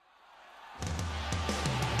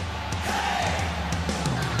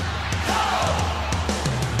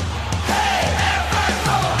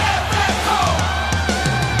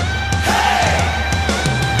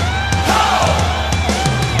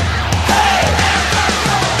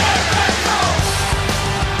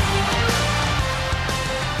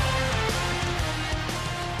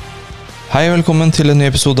Hei og velkommen til en ny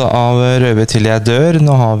episode av Røve til jeg dør.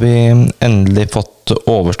 Nå har vi endelig fått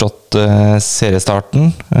overstått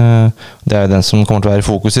seriestarten. Det er den som kommer til å være i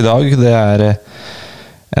fokus i dag. Det er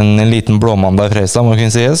en liten blåmandag i Fredrikstad, må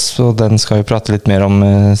kunne sies. Så den skal vi prate litt mer om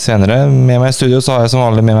senere. Med meg i studio så har jeg som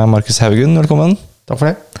vanlig med meg Markus Haugen. Velkommen. Takk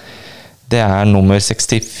for det. Det er nummer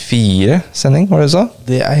 64 sending, var det du sa?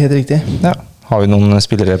 Det er helt riktig. Ja. Har vi noen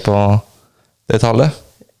spillere på det tallet?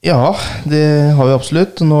 Ja, det har vi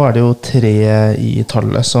absolutt. Nå er det jo 3 i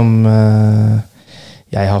tallet som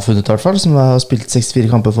jeg har funnet i hvert fall, som har spilt 64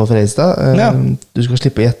 kamper for Fredrikstad. Ja. Du skal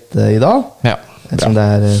slippe å gjette i dag, Ja. ettersom det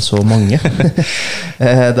er så mange.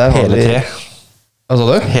 Der har Hele vi, 3. Hva sa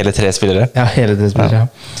du? Hele 3 spillere. Ja, hele 3 spillere,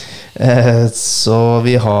 ja. Så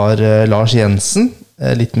vi har Lars Jensen,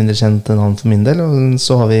 litt mindre kjent enn han for min del, og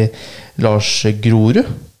så har vi Lars Grorud.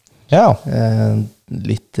 Ja.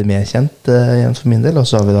 Litt mer kjent igjen for min del. Og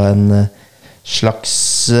så har vi da en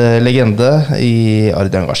slags legende i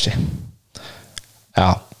Ardian Gashi.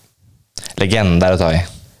 Ja. Legende er å ta i.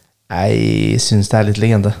 Jeg synes det er litt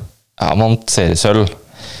legende. Ja, man ser sølv.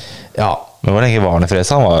 Ja. Men hvor lenge var han i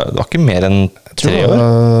Fredrikstad? Det var ikke mer enn 3 år?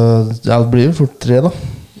 Ja, det blir jo fort 3 da.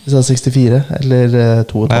 Hvis det er 64, eller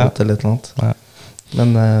 2,5 eller et eller annet. Ja.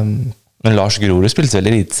 Men Lars Grorud spilte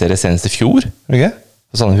vel i eliteserie senest i fjor, var det ikke?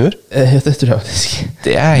 På Sandefjord? det tror jeg faktisk.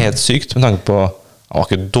 Det er helt sykt med tanke på han var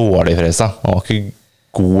ikke dårlig i Fredrikstad. Han var ikke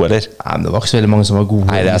god, eller? Nei, men det var ikke så veldig mange som var gode.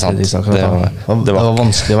 Nei, det er sant. Det var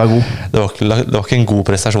vanskelig å være god. Det var ikke en god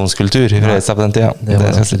prestasjonskultur i Fredrikstad på den tida. Det var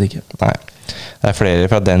det absolutt ikke. Nei. Det er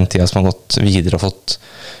flere fra den tida som har gått videre og fått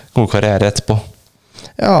god karriere etterpå.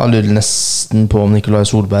 Ja, jeg lurer nesten på om Nikolai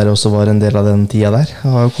Solberg også var en del av den tida der.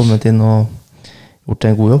 Han har jo kommet inn og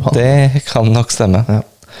gjort en god jobb. Han. Det kan nok stemme. Ja.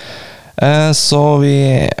 Så vi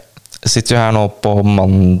sitter jo her nå på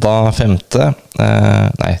mandag 5.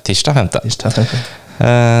 Nei, tirsdag 5.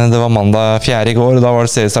 Det var mandag 4 i går, og da var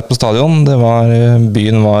det seriestart på stadion.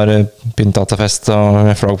 Byen var pyntet til fest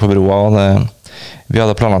og flagg på broa, og vi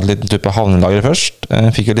hadde planlagt en liten tur på havnelageret først.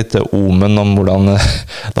 Fikk jo litt omen om hvordan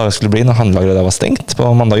det skulle bli når havnelageret der var stengt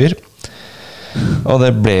på mandager. Og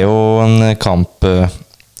det ble jo en kamp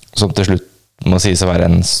som til slutt må sies å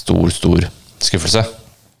være en stor skuffelse.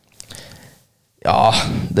 Ja,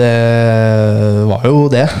 det var jo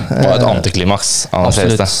det. Det var et antiklimaks.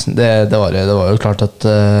 Absolutt, det var det. Det var jo klart at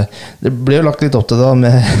det ble jo lagt litt opp til da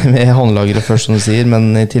med håndlagere først, som du sier,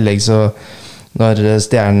 men i tillegg så når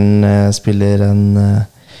Stjernen spiller en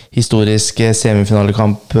historisk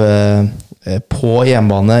semifinalekamp på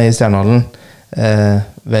hjemmebane i Stjernehallen,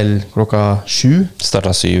 vel klokka 7.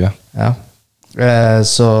 Startet 7, ja.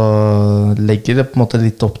 Så legger det på en måte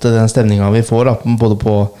litt opp til den stemningen vi får da, både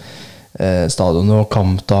på stadion og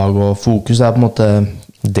kampdag, og fokus er på en måte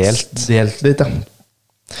delt litt, ja.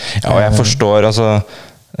 Ja, og jeg forstår,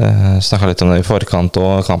 snakket litt om det i forkant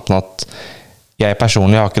og kampen, at jeg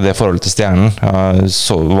personlig har ikke det forholdet til Stjernen.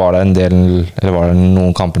 Så var det var det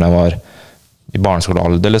noen kamper når jeg var i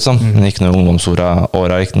barneskolealder, liksom, men ikke noe ungdomsåra,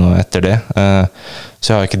 ikke noe etter det.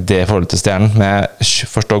 Så jeg har ikke det forholdet til Stjernen, men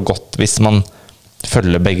jeg forstår godt hvis man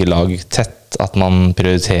følger begge lag tett, at man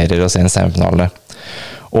prioriterer å se en semifinale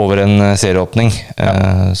over en serieåpning,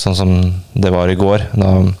 sånn som det var i går.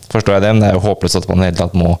 Da forstår jeg det, men det er jo håpløst at man i hele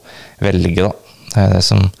tatt må velge, da. Det er det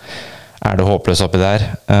som er det håpløse oppi der.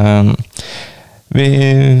 Vi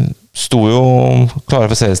sto jo klare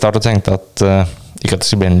for seriestart og tenkte at ikke at det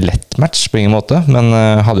skulle bli en lett match på ingen måte, men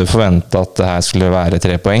hadde jo forventet at det her skulle være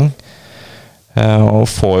 3 poeng. Og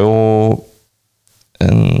får jo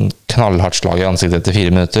en knallhardt slag i ansiktet etter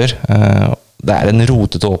 4 minutter. Det er en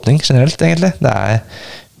rotete åpning generelt, egentlig. Det er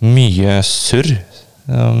mye surr.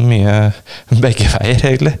 Mye begge veier,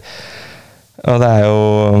 egentlig. Og det er jo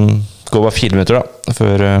går bare 4 minutter da,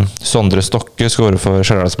 før Sondre Stokke skårer for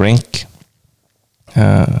Stjørdals Blink.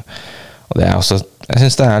 Og det er også, jeg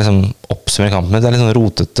synes det er liksom oppsummering kampen. Det er litt sånn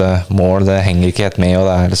rotete mål, det henger ikke helt med, og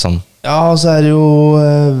det er liksom... Ja, og så er det jo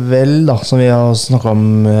vel da, som vi har snakket om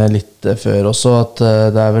litt før også, at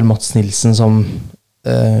det er vel Mats Nilsen som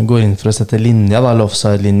går inn for å sette linja, da, eller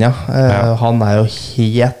offside-linja. Han er jo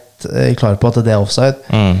helt klar på at det er offside.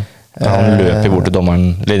 Han løper bort til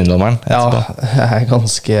linjedommeren. Ja,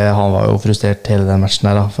 han var jo frustrert hele den matchen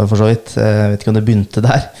her da, for så vidt. Jeg vet ikke om det begynte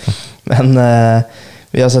der. Men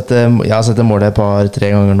jeg har sett det målet et par-tre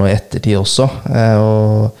ganger nå i ettertid også,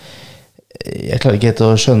 og jeg klarer ikke helt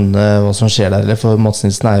å skjønne hva som skjer der, for Mats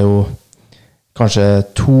Nilsen er jo kanskje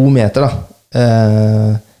 2 meter da,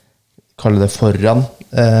 kaller det foran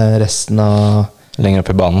resten av lenger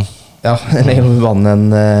opp i banen. Ja, lenger opp i banen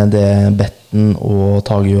enn det Betten og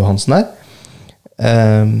Tage Johansen er.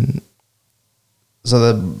 Så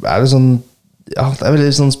det er sånn ja, det er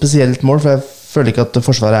veldig sånn spesielt mål, for jeg føler ikke at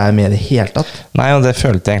Forsvaret er med i det hele tatt. Nei, og det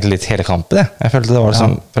følte jeg egentlig litt hele kampen. Jeg følte det var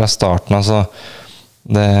liksom fra starten. Altså,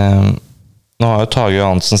 nå har jo Tage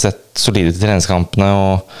Johansen sett solid ut i treningskampene,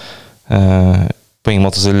 og på ingen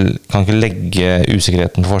måte så kan ikke legge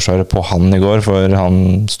usikkerheten på Forsvaret på han i går, for han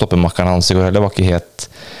stoppermakkeren hans i går heller var ikke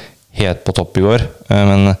helt på topp i går.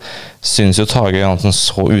 Men synes jo Tage Johansen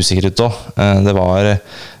så usikker ut da. Det var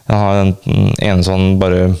han har en ene sånn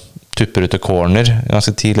bare tupper ut til corner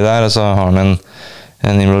ganske tidlig der, og så har han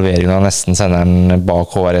en involvering av nesten sender den bak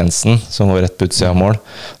Håvard Jensen, som går rett på utsida av mål.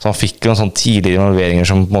 Så han fikk jo en sånn tidligere involveringer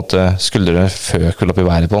som på en måte skuldrene føk vel opp i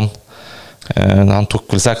været på han. Han tok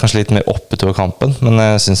vel seg kanskje litt mer opp utover kampen, men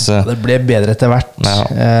jeg synes det ble bedre etter hvert.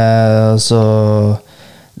 Så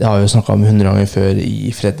det har vi jo snakket om 100 ganger før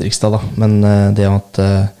i Fredrikstad da. Men det at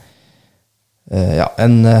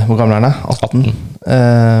hvor gammel er han?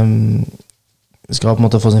 18. Skal på en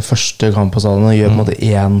måte få sin første kamp på stadion og gjøre på en måte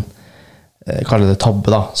kalle det tabbe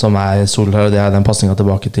da, som solklar, og det den passningen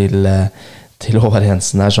tilbake til Håvard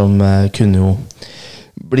Jensen der, som kunne jo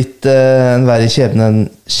blitt en verre skjebne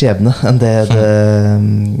enn det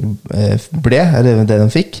ble, eller det de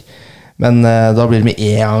fikk. Men da blir det med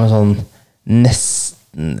en gang sånn nesten,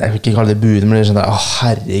 jeg vil ikke kalle det buren, men det sånn der,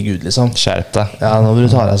 herregud liksom. Skjerp deg. Ja, nå må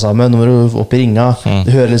du ta deg sammen, nå må du opp i ringa.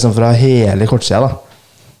 Du hører liksom fra hele kortsida da.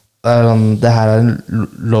 Det her en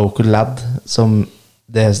local lad som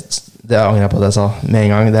det angrer jeg på det jeg sa med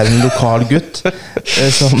en gang. Det en lokal gutt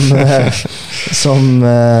som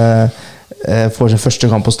får sin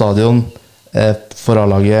første kamp på stadion for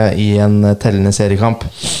A-laget i en tellende seriekamp.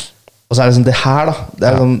 Og så det liksom det her da.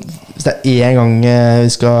 Liksom, hvis det en gang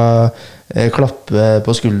vi skal klappe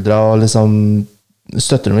på skuldra og liksom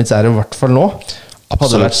støtte dem litt, så det i hvert fall nå. Absolutt.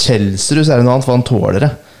 Hadde det vært Kjelsrud, så det noe annet, for han tåler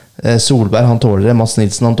det. Solberg, han tåler det. Mats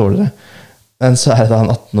Nilsen, han tåler det. Men så det da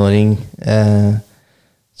en 18-åring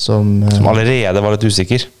som allerede var litt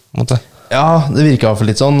usikker på en måte. Ja, det virker i hvert fall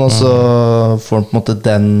litt sånn. Og så får han på en måte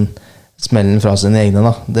den smellen fra sine egne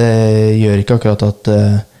da. Det gjør ikke akkurat at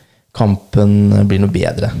kampen blir noe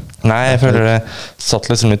bedre. Nei, jeg føler det satt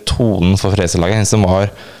liksom i tonen for Fredrikstad-laget, som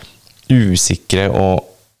var usikre og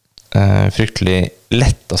fryktelig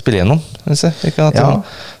lett å spille gjennom, synes jeg. Ikke at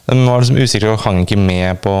de var liksom usikre og hang ikke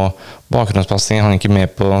med på bakgrunnspassingen, hang ikke med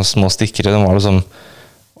på små stikkere. De var liksom,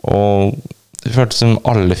 og det føltes som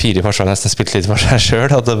alle fire i forsvaret nesten spilte litt for seg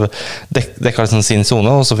selv, at det dekket liksom sin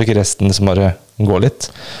zone, og så fikk resten liksom bare gå litt.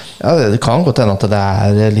 Ja, det kan godt hende at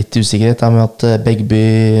det litt usikkerhet med at Begby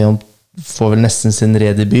får vel nesten sin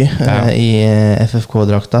redebut i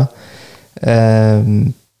FFK-drakta.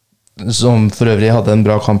 Som for øvrig hadde en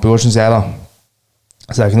bra kamp i går, synes jeg da.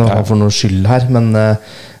 Så det ikke noe han får noe skyld her, men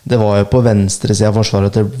det var jo på venstre siden av forsvaret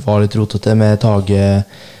at det var litt rotete med Tage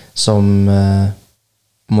som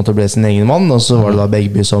på en måte ble sin egen mann, og så var det da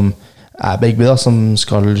Begby som Begby da, som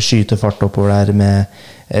skal skyte fart oppover der med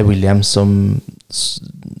Williams som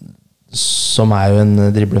jo en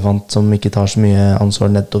driblefant som ikke tar så mye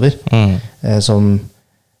ansvar nedover, som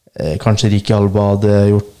kanskje Ricky Alba hadde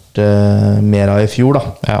gjort mer av i fjor da.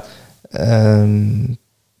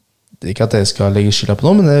 Ikke at jeg skal legge skylda på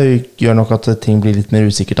noe, men det gjør nok at ting blir litt mer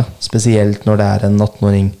usikkert da. Spesielt når det en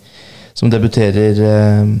 18-åring som debuterer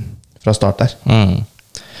fra start der.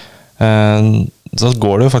 Så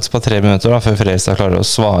går det jo faktisk på 3 minutter da, før Fredrikstad klarer å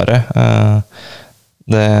svare.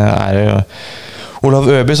 Det jo Olav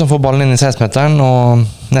Øby som får ballen inn i 16-meteren og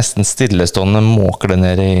nesten stillestående måker det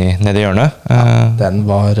ned i hjørnet. Den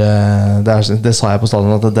var det sa jeg på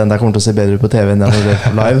stadion, at den der kommer til å se bedre ut på TV enn den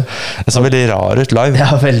live. Det så veldig rar ut live.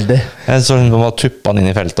 Ja, veldig. Så hun var tuppet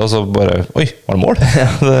inn i feltet, og så bare, oi, var det mål?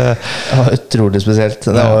 Det var utrolig spesielt.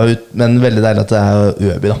 Men veldig deilig at det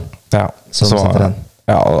Øby da. Ja, som setter den.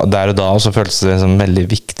 Ja, og der og da så føltes det som en veldig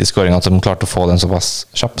viktig scoring at de klarte å få den såpass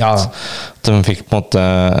kjapt. At de fikk på en måte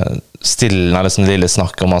stillende liksom, det lille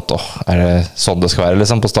snakket om at det sånn det skal være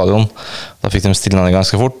liksom, på stadion. Da fikk de stillende det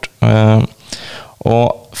ganske fort. Og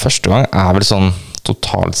første gang vel sånn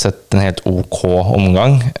totalt sett en helt ok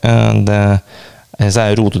omgang. Det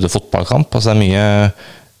rotete fotballkamp. Altså det mye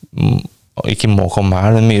ikke må komme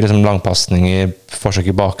her, men mye liksom, langpassninger, forsøk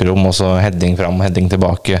i bakrom, og så heading frem, heading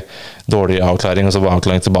tilbake, dårlig avklaring, og så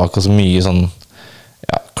avklaring tilbake, og så mye sånn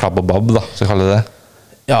klabb og babb, da, så kaller det det.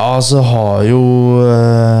 Ja, altså har jo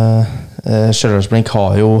Stjørdalsblink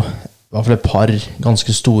har jo i hvert fall et par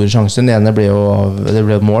ganske store sjanser. Den ene ble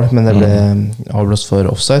et mål, men det ble avblåst for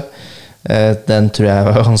offside. Den tror jeg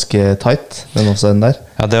var ganske tight, den offsiden der.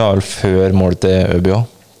 Ja, det var vel før målet til Øby også.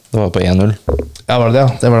 Det var på 1-0. Ja, var det det?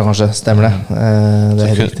 Ja, det var det kanskje. Stemmer det. Det er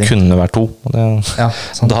helt riktig. Kunne vært 2. Ja,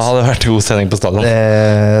 sant. Da hadde det vært god sending på stadion.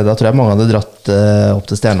 Da tror jeg mange hadde dratt opp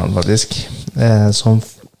til Stjernene, faktisk. Som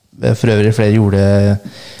for øvrig flere gjorde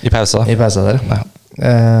I pausa. Der. Ja.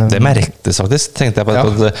 Det merktes faktisk, tenkte jeg på.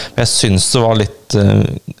 Ja. Jeg synes det var litt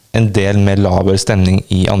en del mer laber stemning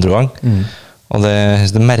i andre gang. Og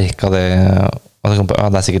det merket det, at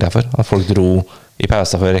det er sikkert derfor, at folk dro i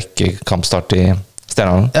pausa for å rekke kampstart i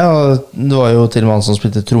Stjernene. Ja, det var jo til og med han som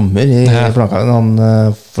spilte trommer i Flankhagen.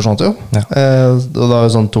 Han forsvant jo. Ja. Og da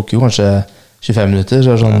sånn, tok jo kanskje 25 minutter.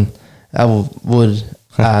 Så sånn, ja, hvor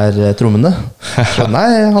er trommene? Så, nei,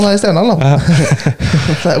 han er i Stjernene, da. Ja.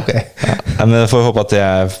 Det er ok. Ja, men jeg får håpe at det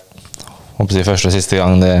er første og siste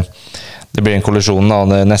gang det blir en kollisjon. Da.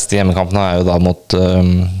 Det neste hjemmekampen er jo da mot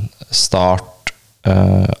Start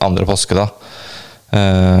andre påske da.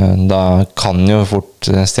 Da kan jo fort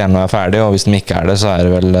Stjernen være ferdig, og hvis de ikke er det, så er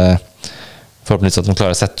det vel forhåpentligvis at de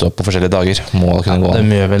klarer å sette opp på forskjellige dager. Må kunne gå.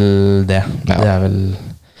 De gjør vel det. Ja.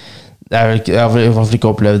 Jeg har i hvert fall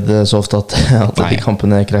ikke opplevd så ofte at de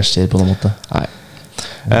kampene krasjer på noen måte. Nei.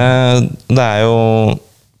 Det er jo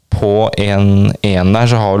på 1-1 der,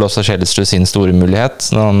 så har vel også Kjellstrud sin store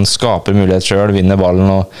mulighet. Når han skaper mulighet selv, vinner ballen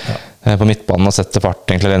og på midtbanen og setter fart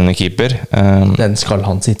egentlig alene med keeper. Den skal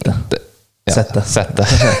han sitte. Sette.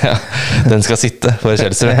 Ja, den skal sitte for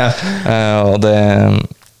Kjellstrud. Og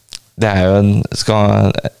det er jo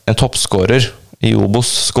en toppskårer i Obos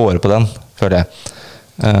skårer på den, føler jeg.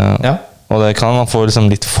 Og det kan man få liksom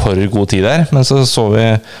litt for god tid der, men så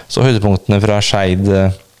høydepunktene fra Skeid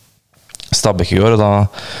Stabæk i går, og da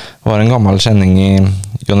var det en gammel kjenning i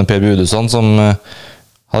Jonny Per Budesson som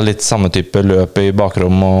hadde litt samme type løp i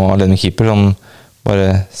bakrom og alene med keeper, som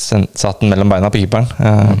bare satt den mellom beina på keeperen.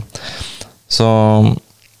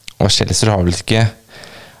 Og Kjellstrud har vel ikke,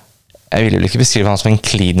 jeg vil jo ikke beskrive han som en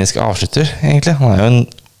klinisk avslutter, egentlig. Han er jo en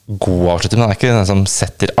god avslutter, men han er ikke den som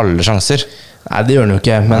setter alle sjanser. Nei, det gjør han jo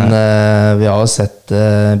ikke, men vi har jo sett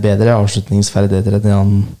bedre avslutningsferdigheter enn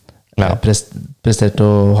han presterte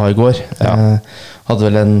å ha i går. Hadde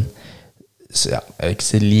vel en, jeg vil ikke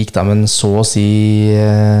si lik da, men så å si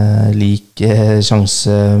lik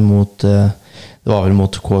sjanse mot, det var vel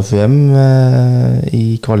mot KFUM i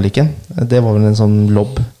kvaliken. Det var vel en sånn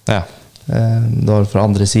lobb. Det var fra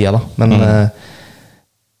andre siden da, men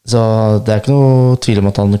så det er ikke noe tvil om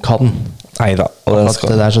at han kan. Neida. Og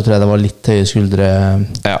der så tror jeg det var litt høye skuldre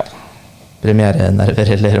premierenerver,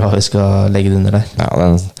 eller hva vi skal legge det under der. Ja,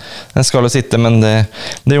 den skal jo sitte, men det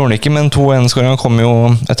gjorde den ikke. Men 2-1-skåringen kom jo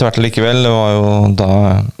etter hvert likevel. Det var jo da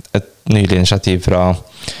et nylig initiativ fra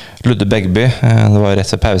Ludde Begby. Det var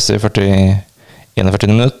rett ved pause i 41.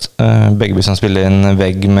 minutt. Begby som spiller en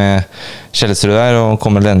vegg med Kjellstrud der, og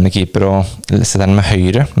kommer alene med keeper og setter den med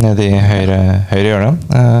høyre, nede i høyre hjørne.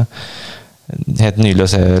 Helt nydelig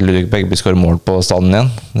å se Ludvig Begby skåre mål på stadion igjen.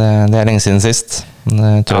 Det er lenge siden sist. Det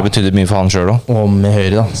tror jeg betydde mye for han selv også. Og med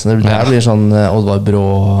høyre da. Så det her blir sånn Oddvar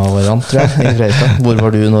Brå-variant, tror jeg, i Freistad. Hvor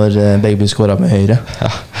var du når Begby skåret med høyre?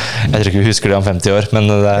 Jeg tror ikke vi husker det om 50 år,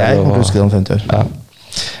 men det er jeg husker det om 50 år.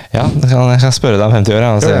 Ja, jeg kan spørre deg om 50 år,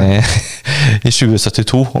 altså, i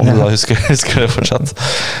 2072, om du da husker det fortsatt.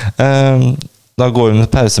 Da går vi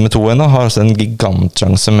med pause med 2-1, og har også en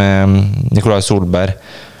gigantsjanse med Nikolai Solberg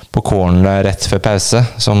på corner rett før pause,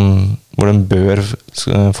 hvor den bør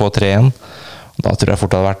få 3-1. Da tror jeg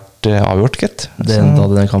fort det hadde vært avgjort, gitt. Da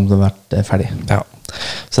hadde den kampen vært ferdig. Ja,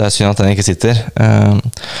 så det er synd at den ikke sitter.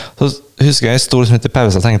 Så husker jeg i stor snitt i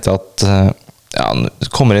pause og tenkte at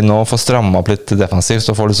kommer inn nå og får strammet opp litt defensivt,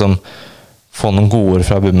 så får liksom få noen gode ord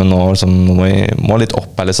fra Bummen nå, liksom, må litt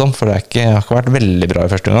opp her liksom, for det har ikke vært veldig bra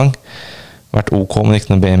i første gang. Det har vært ok, men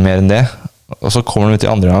ikke noe mer enn det. Og så kommer de ut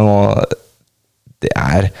i andre gang, og det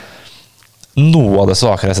er noe av det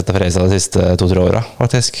svakere jeg har sett av Freistad de siste 2-3 årene,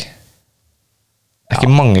 faktisk. Det er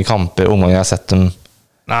ikke mange kamper omganger jeg har sett dem.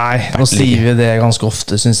 Nei, nå sier vi det ganske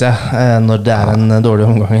ofte, synes jeg, når det er en dårlig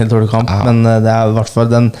omgang eller dårlig kamp, men det er i hvert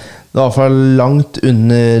fall langt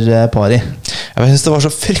under pari. Jeg synes det var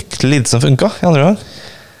så fryktelig lite som funket i andre gang.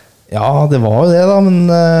 Ja, det var jo det da, men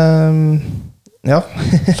ja,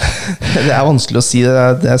 det er vanskelig å si det.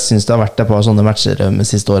 Jeg synes det har vært et par sånne matcher med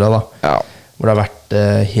siste året da, hvor det har vært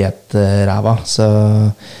helt ræva, så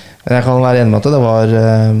men jeg kan være enig med at det var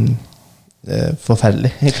forferdelig.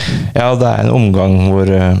 Ja, det er en omgang hvor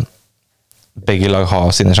begge lag har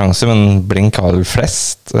sine sjanser, men Blink har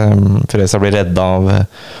flest. Freistad blir reddet av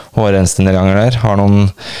Hårensten en ganger der. Har noen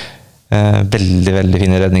veldig, veldig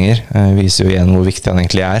fine redninger. Viser jo igjen hvor viktig han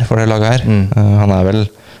egentlig er for det laget her. Han er vel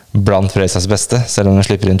blant Freistads beste, selv om han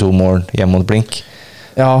slipper inn 2 mål hjemme mot Blink.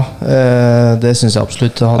 Ja, det synes jeg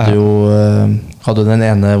absolutt. Jeg hadde jo hadde den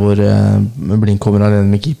ene hvor Blink kommer alene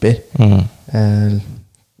med keeper.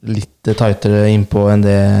 Litt tightere innpå enn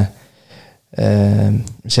det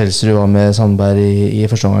Kjelsrud var med Sandberg i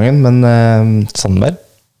første omgangen, men Sandberg?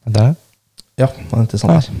 Det er det? Ja, han heter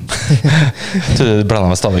Sandberg. Jeg trodde du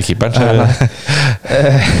blandet med Stavik-keeperen.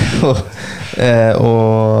 Og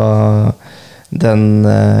den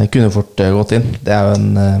kunne fort gått inn. Det er jo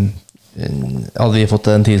hadde vi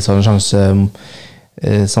fått en tilsvarende sjanse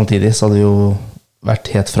samtidig, så hadde vi jo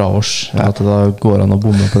vært helt fra oss. At det da går an å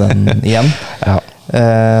bomme på den igjen. Ja.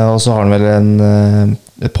 Og så har han vel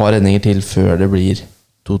et par redninger til før det blir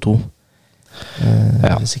 2-2.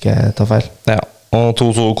 Hvis ikke jeg tar feil. Ja, og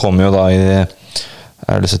 2-2 kommer jo da i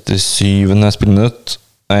er det 77. spillminutt?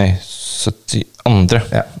 Nei, 72.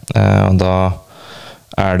 Ja. Og da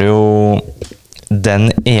er det jo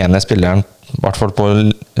den ene spilleren, i hvert fall på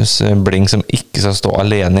Blink, som ikke skal stå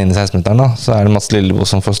alene inne i 16-meteren, da. Så er det Mats Lillebo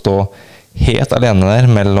som får stå helt alene der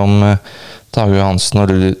mellom Tage Johansen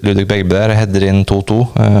og Ludvig Begby der, og header inn 2-2.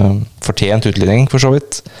 Fortjent utligning, for så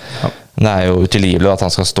vidt. Ja. Det er jo utilgivelig at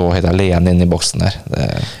han skal stå helt alene inne i boksen der.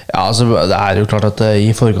 Ja, altså, det er jo klart at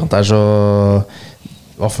i forkant der så,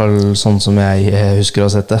 i hvert fall sånn som jeg husker å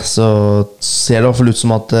ha sett det, så ser det i hvert fall ut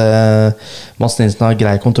som at Mads Nilsen har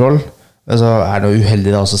grei kontroll. Så er det jo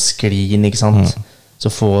uheldig da, så sklir han, ikke sant?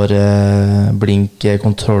 Så får Blink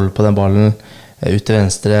kontroll på den ballen ut til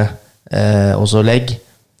venstre, og så legg.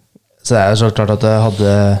 Så det er jo så klart at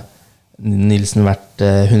hadde Nilsen vært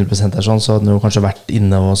 100% der sånn, så hadde han jo kanskje vært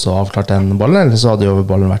inne og så avklart den ballen, eller så hadde jo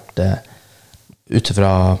ballen vært ute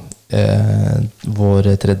fra vår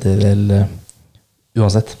tredjedel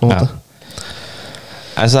uansett, på en måte.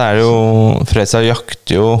 Så er det jo Fredrikstad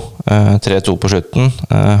jakter jo 3-2 på slutten,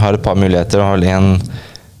 har et par muligheter, og har en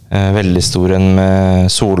veldig stor en med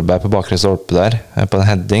Solberg på bakre stolpe der, på en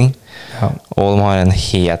heading, og de har en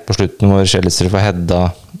het på slutten hvor Kjelsrud får heada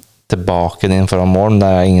tilbake inn foran mål. Det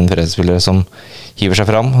er ingen Fredrikstad-spillere som hiver seg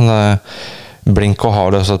fram. Blink og har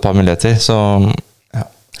det også et par muligheter, så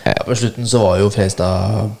på slutten så var jo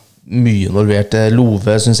Fredrikstad mye involvert.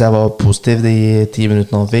 Love synes jeg var positiv de 10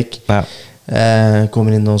 minuttene han fikk.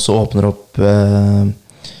 Kommer inn og så åpner opp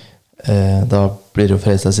da blir det jo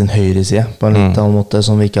Fredrikstad sin høyre side på en litt annen måte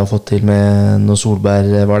som vi ikke har fått til med når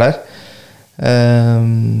Solberg var der.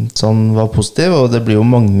 Så han var positiv, og det blir jo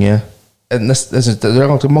mange jeg synes det er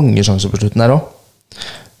ganske mange sjanser på slutten der også.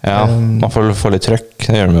 Ja, man får litt trøkk,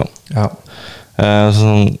 det gjør de jo. Ja.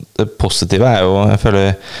 Så det positive er jo, jeg føler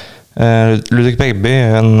Ludvig Begby,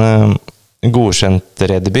 en godkjent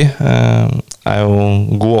redebut, er jo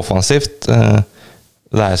god offensivt.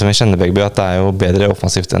 Det er som vi kjenner Begby, at det er jo bedre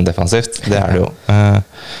offensivt enn defensivt. Det er det jo.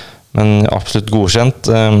 Men absolutt godkjent.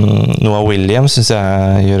 Noah Williams synes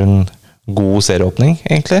jeg gjør en god serieåpning,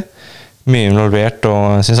 egentlig. Mye involvert,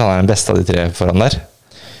 og jeg synes han er den beste av de tre foran der.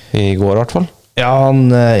 I går i hvert fall. Ja,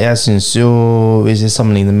 jeg synes jo, hvis vi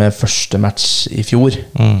sammenligner med første match i fjor,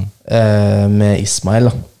 med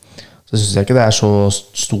Ismail, da, så synes jeg ikke det er så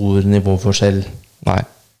stor nivåforskjell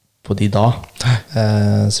på de da.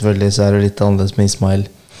 Selvfølgelig så er det litt annerledes med Ismail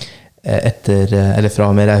eller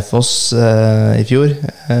fra med Raufoss i fjor,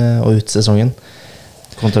 og ut sesongen,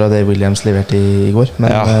 kontra det Williams leverte i går.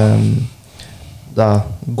 Men da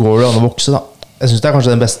går det an å vokse, da. Jeg synes det er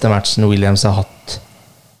kanskje den beste matchen Williams har hatt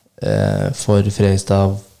for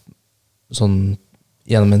Fredrikstad sånn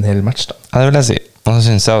gjennom en hel match, da. Ja, det vil jeg si. Og så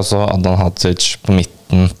synes jeg også Adnan Hadzic på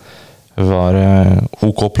midten var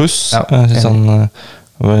OK pluss. Jeg synes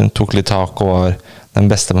han tok litt tak og var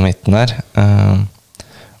den beste på midten der.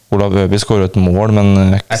 Olav Øby skåret et mål, men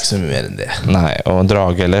ikke så mye mer enn det. Nei, og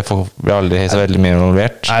Drage eller blir aldri så veldig mye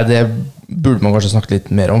involvert. Nei, det burde man kanskje snakke litt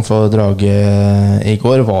mer om, for Drage i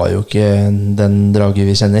går var jo ikke den Drage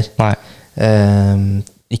vi kjenner. Nei.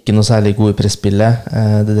 Ikke noe særlig god i presspillet.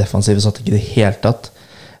 Det defensive satt ikke i det helt tatt.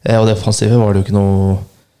 Og det offensive var det jo ikke noe,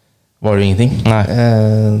 var det jo ingenting.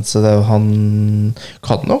 Så han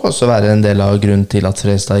kan nok også være en del av grunnen til at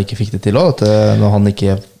Fredrikstad ikke fikk det til også, at når han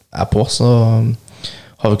ikke er på, så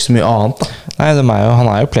har vi ikke så mye annet, da. Nei, han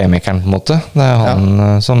er jo playmakeren på en måte. Det er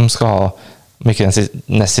han som skal ha, om ikke den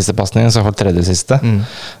nest siste passningen, så får tredje siste.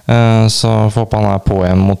 Så får håpe han er på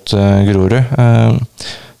igjen mot Grorud.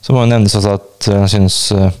 Så må jo nevnes også at jeg synes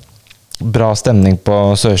bra stemning på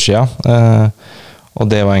sørsida, og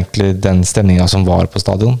det var egentlig den stemningen som var på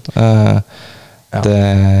stadion. Her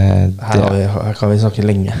kan vi snakke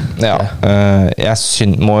lenge. Ja,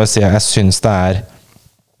 må jo si jeg synes det er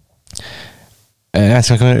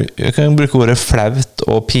jeg kan bruke ordet flaut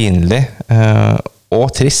og pinlig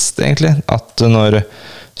og trist egentlig, at når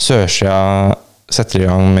sørsida setter i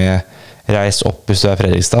gang med reis opp hvis du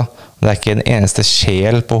Fredrikstad. Det ikke en eneste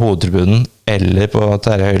sjel på hovedtribunen eller på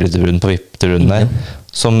Terje Høyre-tribunen på VIP-tribunen der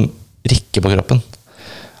som rikker på kroppen.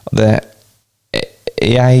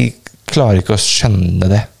 Jeg klarer ikke å skjønne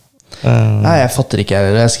det. Nei, jeg fatter ikke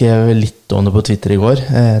heller. Jeg skrev litt om det på Twitter i går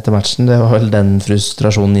etter matchen. Det var vel den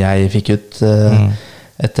frustrasjonen jeg fikk ut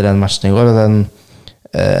etter den matchen i går. Og den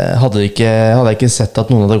hadde jeg ikke sett at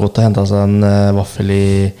noen hadde gått og hentet seg en vaffel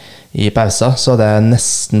i pausa, så hadde jeg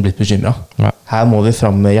nesten blitt bekymret. Ja. Her må vi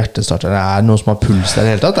frem med hjertestarteren. Er det noen som har puls der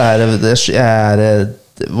i hele tatt?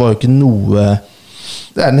 Det var jo ikke noe.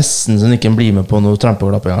 Det nesten så den ikke blir med på noe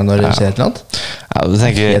trampeklapp en gang når det skjer et eller annet. Ja, du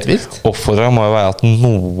tenker, oppfordringen må jo være at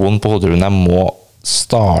noen på hovedtribunen der må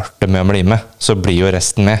starte med å bli med, så blir jo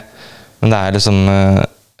resten med. Men det liksom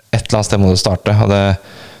et eller annet sted må det starte, og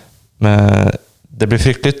det blir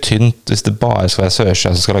fryktelig tynt hvis det bare skal være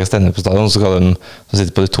Sørsjø som skal lage stender på stadion, så skal de som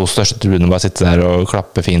sitter på de 2 største tribunene bare sitte der og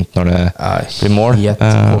klappe fint når det blir mål. Helt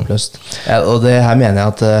håpløst. Ja, og det her mener jeg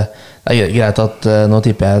at det greit at nå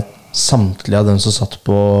tipper jeg samtlige av dem som satt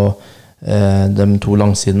på de 2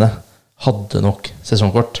 langsidene hadde nok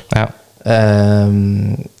sesongkort. Ja.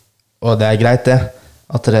 Og det greit det,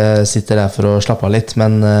 at dere sitter der for å slappe av litt,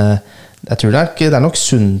 men jeg tror det nok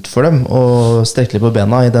sunt for dem å strekke litt på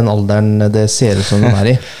bena i den alderen det ser ut som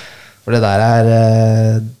de i. For det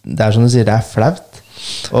der det som du sier, det flaut.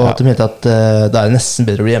 Og at de mente at det det nesten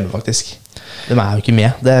bedre å bli hjemme, faktisk. De jo ikke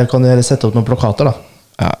med. Det kan du sette opp noen plakater, da.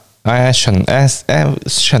 Ja, jeg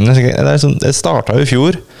skjønner ikke. Det startet jo i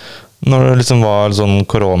fjor, når det liksom var sånn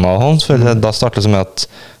korona og sånn. Da startet det som med at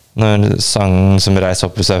når sang som reiste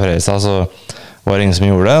opp hvis jeg Fredrikstad, så var det ingen som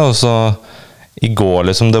gjorde det. Og så i går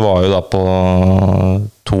liksom, det var jo da på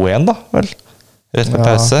 2-1 da, vel? Rett på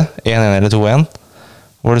pause, 1-1 eller 2-1.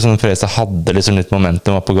 Hvor liksom Fredrikstad hadde liksom litt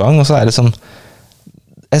momentum var på gang, og så liksom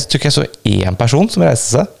jeg tror ikke jeg så én person som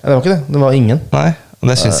reiste seg. Ja, det var ikke det, det var ingen. Nei, og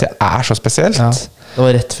det synes jeg så spesielt. Ja. Det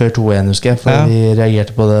var rett før 2-1, husker jeg, for vi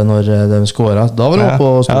reagerte på det når de skåret. Da var det på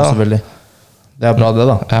å spille, selvfølgelig. Det bra det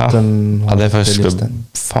da. Det først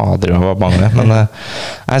fader meg var mange. Men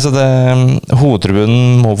så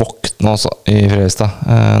hovedtribunen må våkne også i Fredrikstad.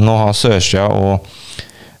 Nå har Sørsida og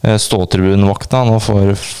ståtribunen våkna. Nå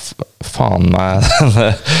får faen meg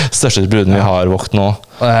den største tribunen vi har våknet nå.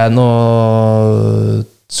 Nå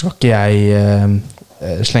skal ikke jeg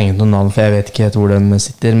slenge noen navn, for jeg vet ikke helt hvor de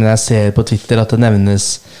sitter, men jeg ser på Twitter at det nevnes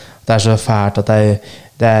at det så fælt at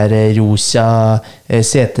det rosa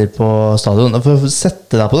seter på stadion. For å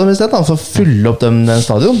sette deg på dem i stedet, for å fylle opp den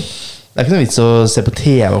stadion. Det ikke noe vits å se på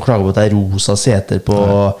TV og klage på at det rosa seter på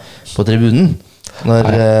tribunen.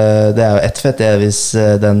 Når det jo ett fett, hvis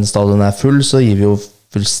den stadion full, så gir vi jo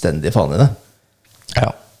fullstendig faen i det. Ja,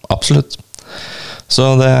 absolutt. Så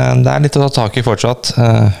det litt å ta tak i fortsatt.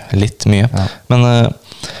 Litt mye. Ja. Men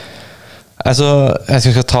altså, jeg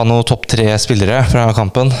skal ta noen topp 3 spillere fra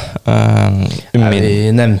kampen.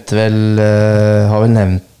 Vi nevnte vel har vel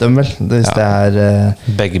nevnt dem vel hvis det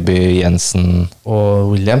Begby, Jensen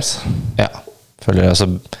og Williams. Ja, følger altså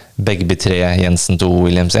Begby 3, Jensen 2,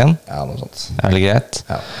 Williams 1. Ja, noe sånt. Det greit?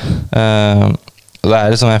 Ja. Det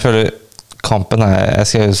liksom, jeg føler kampen jeg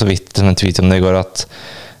skrev så vidt som en tweet om det i går, at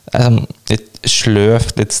det litt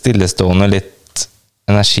sløvt, litt stillestående, litt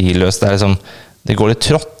energiløst. Det går litt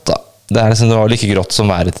trått da. Det var like grått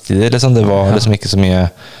som været til tider. Det var liksom ikke så mye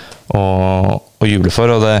å juble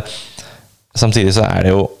for, og samtidig så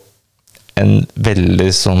det jo en veldig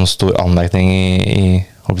sånn stor anmerkning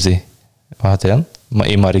hva heter den?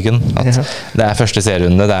 I margen. At det første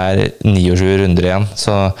serierunde, det 29 runder igjen,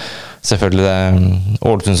 så selvfølgelig det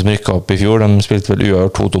Ålesund som rykket opp i fjor, de spilte vel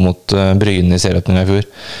uavgjort 2-2 mot Bryne i serieåpningen i fjor,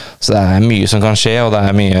 så det mye som kan skje, og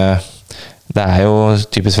det jo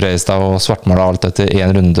typisk Fredrikstad og svartmale alt etter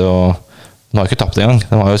en runde, og de har ikke tapt en gang,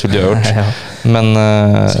 de har jo spilt uavgjort. Men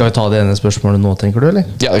skal vi ta det ene spørsmålet nå, tenker du, eller?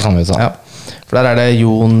 Ja, det kan vi ta. Ja. For der det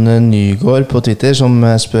Jon Nygaard på Twitter som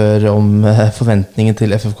spør om forventningen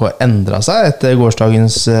til FFK endret seg etter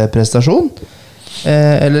gårsdagens prestasjon.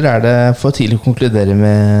 Eller det for tidlig å konkludere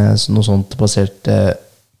med noe sånt basert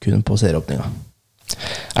kun på serieåpninga?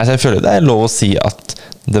 Altså, jeg føler det lov å si at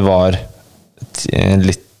det var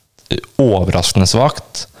litt overraskende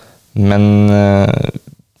svagt, men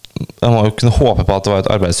man må jo kunne håpe på at det var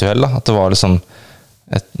et arbeidsuhell, at det var liksom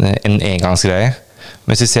en engangsgreie.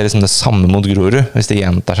 Men hvis vi ser liksom det samme mot Grorud, hvis det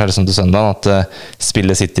gjentar seg liksom til søndag, at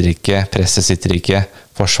spillet sitter ikke, presset sitter ikke,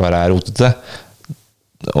 forsvaret rotete,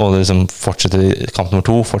 og det liksom fortsetter i kamp nummer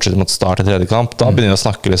 2, fortsetter mot start i tredje kamp, da begynner vi å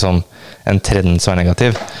snakke liksom en trend som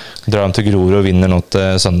negativ. Drar de til Grorud og vinner nå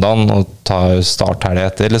til søndagen, og tar start her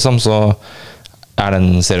etter, liksom, så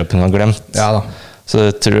den serieåpningen glemt. Ja da. Så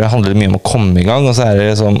jeg tror det handler mye om å komme i gang, og så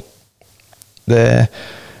det liksom det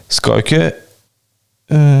skal jo ikke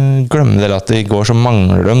glemme det at i går så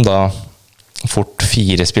mangler de da fort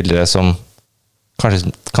 4 spillere som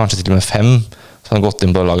kanskje til og med 5 som har gått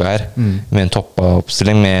inn på laget her med en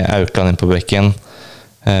toppoppstilling med Aukland inn på bekken,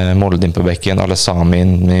 Molde inn på bekken, Alesami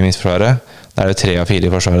inn i midtforsvaret. Der det 3 av 4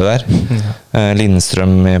 i forsvaret der.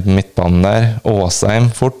 Lindstrøm på midtbanen der,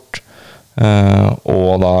 Åsheim fort,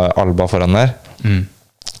 og da Alba foran der.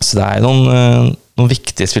 Så det er noen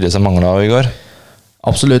viktige spillere som manglet i går.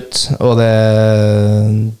 Absolutt, og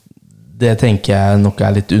det tenker jeg nok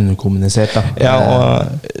litt underkommunisert da. Ja,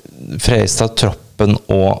 og Fredrikstad, troppen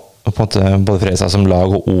og på en måte både Fredrikstad som lag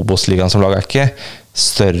og Obos-ligaen som lag ikke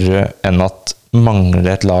større enn at mangler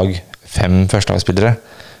et lag 5 førstelagsspillere,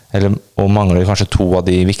 og mangler kanskje 2 av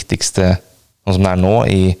de viktigste, sånn som det nå,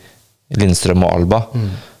 i Lindstrøm og Alba,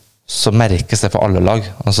 så merkes det for alle lag.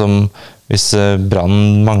 Altså, hvis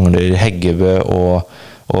Brann mangler Heggebø og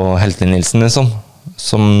Heltlin Nilsen, liksom,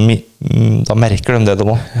 da merker de det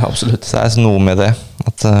da. Ja, absolutt. Så det noe med det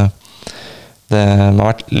at det har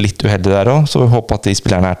vært litt uheldig der også, så vi håper at de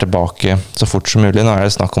spillerne tilbake så fort som mulig. Nå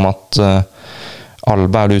det snakk om at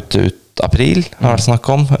Alba ute ut april, har det snakk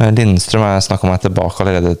om. Lindstrøm snakk om tilbake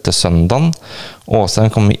allerede til søndagen.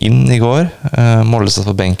 Åsheim kom inn i går, Molde satt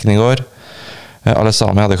på benken i går.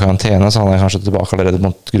 Alesami hadde karantene, så han kanskje tilbake allerede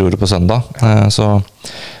mot Grorud på søndag. Så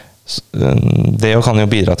det kan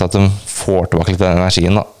jo bidra til at de får tilbake litt den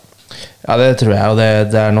energien da. Ja, det tror jeg, og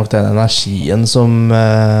det nok den energien som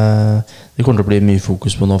det kommer til å bli mye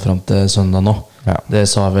fokus på nå frem til søndag nå. Ja. Det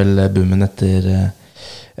sa vel Bummen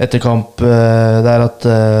etter kamp der at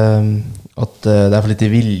det for litt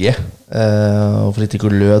vilje og for litt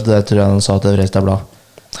glød, det tror jeg han sa til Fredrikstad Blad.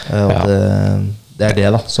 Det det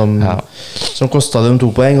da som kostet dem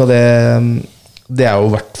 2 poeng, og det jo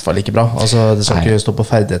i hvert fall ikke bra. Altså, det skal ikke stå på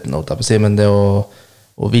ferdigheten, men det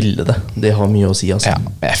å ville det har mye å si. Altså. Ja,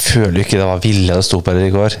 jeg føler ikke det var ville det sto på det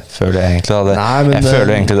i går. Føler jeg egentlig da. Jeg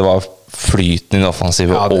føler egentlig det var flyten i det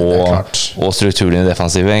offensive og strukturen i det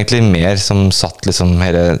defensive. Egentlig mer som satt liksom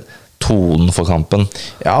hele tonen for kampen.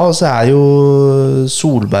 Ja, og så jo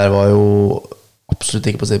Solberg var jo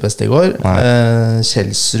absolutt ikke på sitt beste i går.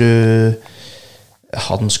 Kjelsrud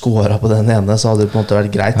hadde han skåret på den ene, så hadde det på en måte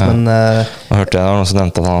vært greit, men Nå hørte jeg det var noen som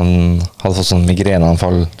nevnte at han hadde fått sånn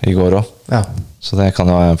migreneanfall i går også. Ja. Så det kan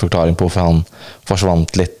jo være en forklaring på hvorfor han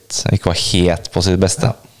forsvant litt, ikke var helt på sitt beste.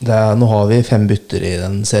 Ja. Nå har vi 5 bytter i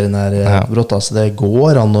den serien her, brått, så det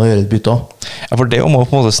går an å gjøre et bytte også. Ja, for det må vi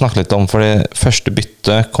på en måte snakke litt om, for det første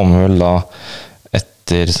byttet kommer vel da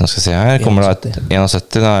etter, som skal jeg si her, kommer da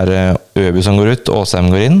 71, da Øby som går ut, Åsheim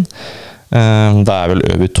går inn. Da vel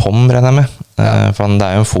Øby tom, regner jeg med. For det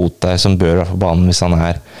jo en fot der som bør være på banen hvis han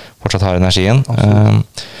fortsatt har energien.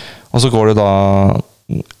 Og så går det da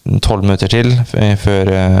 12 minutter til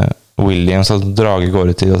før Williams og Drage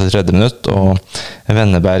går ut til 3. minutt, og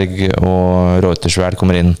Venneberg og Reuterswerd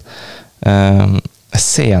kommer inn.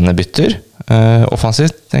 Scenebytter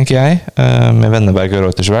offensivt, tenker jeg, med Venneberg og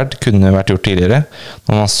Reuterswerd kunne vært gjort tidligere,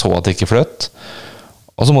 når man så at det ikke fløt.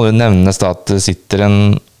 Og så må det jo nevnes da at det sitter en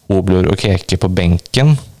Oblor og Keke på benken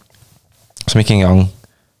som ikke engang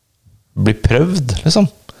blir prøvd, liksom.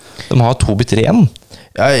 De har 2 bytter igjen.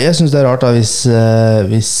 Ja, jeg synes det rart da,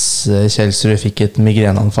 hvis Kjelsrud fikk et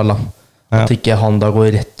migreneanfall da. At ikke han da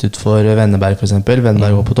går rett ut for Venneberg for eksempel.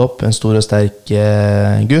 Venneberg går på topp, en stor og sterk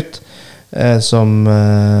gutt som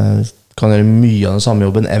kan gjøre mye av den samme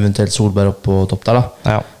jobben, eventuelt Solberg opp på topp der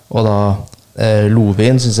da. Og da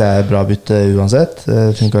Lovin synes jeg bra bytte uansett,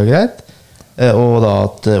 funker greit. Og da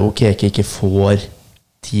at Okeke ikke får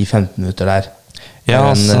 10-15 minutter der. Ja,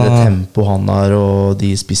 altså, det tempo han har og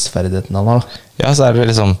de spissferdighetene han har. Ja, så det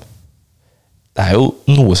liksom det jo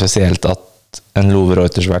noe spesielt at en Love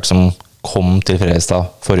Reuterswerd som kom til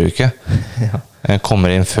Fredrikstad forrige uke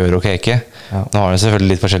kommer inn før Okeke. Nå har han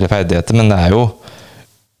selvfølgelig litt forskjellige ferdigheter, men det jo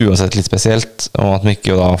uansett litt spesielt, og at de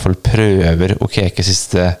ikke da prøver Okeke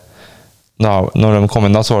siste når de kom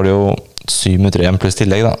inn da, så var det jo 7 minutter igjen pluss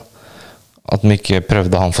tillegg da. At de ikke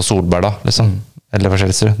prøvde han for Solberg da, liksom. Eller for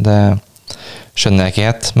Kjelsrud. Det skjønner jeg ikke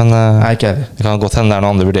helt, men det kan godt hende det noen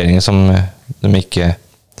andre vurderinger som de ikke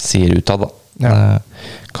sier ut av da. Det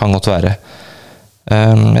kan godt være.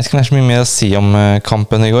 Jeg skal ikke så mye mer å si om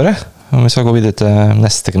kampen i går, om vi skal gå videre til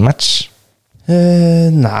neste match.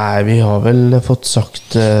 Nei, vi har vel fått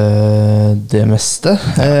sagt det meste.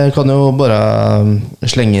 Jeg kan jo bare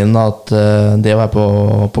slenge inn at det å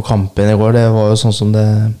være på kampen i går, det var jo sånn som det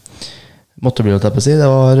måtte bli å ta på å si. Det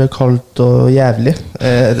var kaldt og jævlig,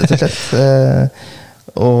 rett og slett.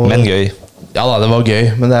 Men gøy. Ja da, det var gøy,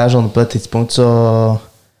 men det sånn på et tidspunkt så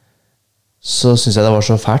så synes jeg det var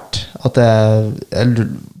så fælt at jeg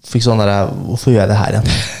fikk sånn der, hvorfor gjør jeg det her igjen?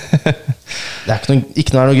 Det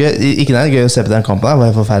ikke noe gøy. Ikke noe gøy å se på den kampen her, det var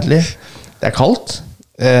helt forferdelig. Det kaldt.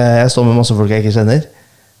 Jeg står med masse folk jeg ikke kjenner.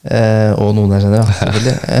 Og noen jeg kjenner,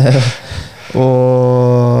 selvfølgelig. Og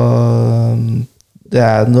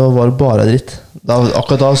nå var det bare dritt.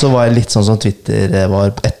 Akkurat da så var jeg litt sånn som Twitter var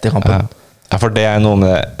etter kampen. Ja, for det noe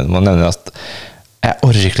med det man nevner at jeg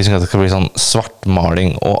orker ikke liksom at det skal bli sånn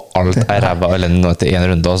svartmaling og alt ræva elendig nå etter en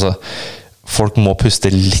runde. Altså, folk må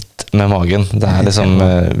puste litt med magen. Det liksom,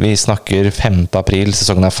 vi snakker 5. april,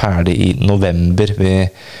 sesongen ferdig i november. Vi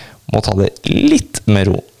må ta det litt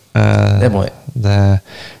med ro. Det må vi.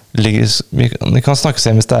 Vi kan snakke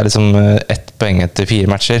seg hvis det liksom 1 poeng etter 4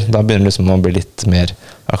 matcher. Da begynner det liksom å bli litt mer,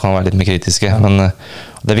 da kan være litt mer kritiske. Men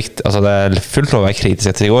det viktig, altså det fullt lov å være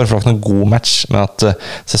kritisk etter i går, for det var ikke noen god match, men at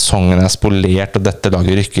sesongen spolert, og dette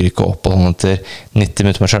laget rykker ikke opp og sånn etter 90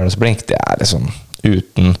 minutter med Charles Blink, det liksom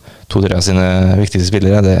uten 2-3 av sine viktigste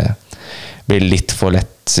spillere. Det blir litt for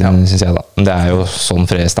lett, synes jeg da. Men det jo sånn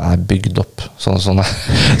Fredrikstad bygd opp. Sånn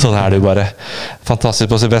det jo bare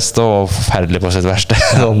fantastisk på sitt beste og forferdelig på sitt verste.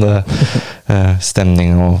 Sånn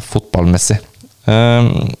stemning og fotballmessig.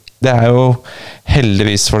 Det jo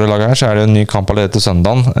heldigvis for det laget her, så det jo en ny kamp allerede til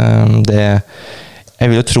søndagen. Jeg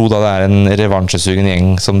vil jo tro da det en revansjesugen gjeng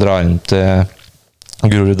som drar inn til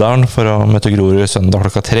Groruddalen for å møte Grorud søndag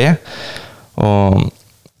klokka 3. Og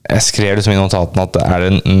jeg skrev liksom i notaten at det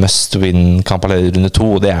en must-win-kamp allerede i runde 2,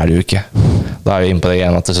 og det det jo ikke. Da vi inne på det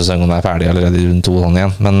igjen at sesongen ferdig allerede i runde 2 sånn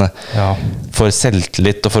igjen. Men for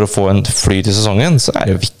selvtillit og for å få en fly til sesongen, så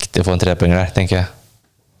det jo viktig å få en 3-poenger der, tenker jeg.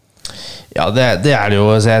 Ja, det det jo.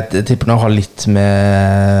 Jeg tipper nå har litt med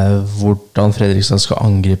hvordan Fredrikstad skal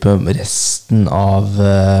angripe resten av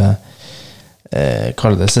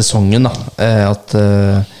kalle det sesongen da. At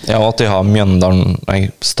de har Mjøndalen,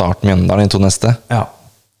 start Mjøndalen i 2 neste. Ja.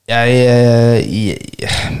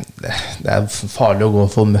 Det farlig å gå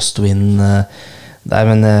for must win der,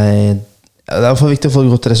 men det for viktig å få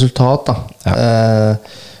et godt resultat da.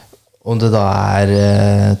 Om det da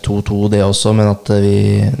 2-2 det også, men at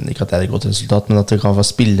vi ikke at det et godt resultat, men at vi kan få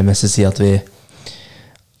spillemessig si at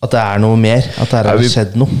at det noe mer, at det har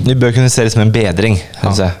skjedd noe. Vi bør kunne se det som en bedring,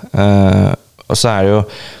 synes jeg. Og så det jo,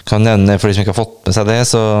 kan jeg nevne, for de som ikke har fått med seg det,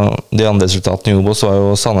 så de andre resultatene i Obos var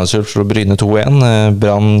jo Sandnes Ulf slå Bryne 2-1,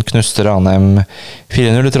 Brann knuste Ranheim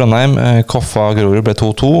 4-0 i Trondheim, Koffa Grorud ble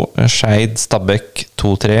 2-2, Skeid Stabæk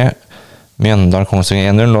 2-3, Mjøndalen Kongsvinger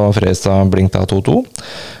 1-0 og Fredrikstad Blinkta 2-2.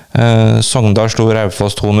 Sogndal slo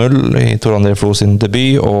Raufoss 2-0 i Tor André Flo sin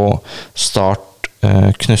debut, og Start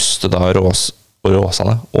knuste da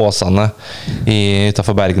Åsane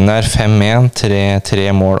utenfor Bergen der 5-1,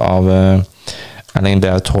 3 mål av Erling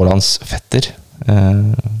Braut Haalands fetter.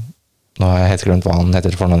 Nå har jeg helt glemt hva han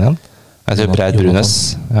heter for noen igjen. Jeg tror Breit Brunes.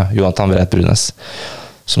 Ja, Jonathan Breit Brunes,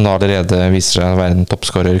 som da allerede viser seg å være en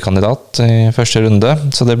toppskårerkandidat i første runde.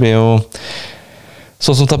 Så det blir jo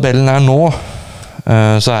sånn som tabellen nå,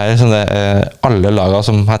 så det sånn det alle lagene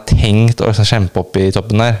som har tenkt å kjempe opp i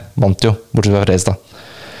toppen der, vant jo, bortsett fra Fredrikstad.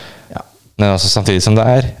 Men også samtidig som det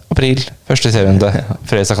april, første serierunde,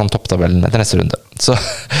 Fredrikstad kan topptabellen etter neste runde. Så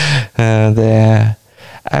det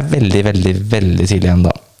veldig, veldig, veldig tidlig igjen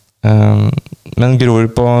da. Men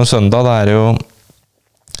Grorud på søndag, det jo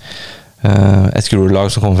et Grorud-lag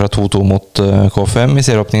som kommer fra 2-2 mot K5 i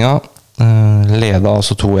serieåpninga. Leda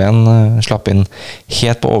altså 2-1, slapp inn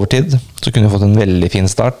helt på overtid, så kunne vi fått en veldig fin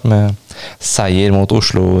start med seier mot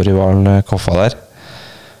Oslo-rival Koffa der.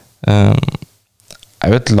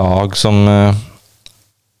 Jo et lag som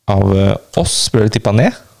av oss ble tippet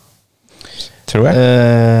ned, tror jeg.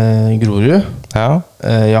 Grorud? Ja.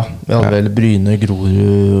 Ja, vi hadde vel Bryne,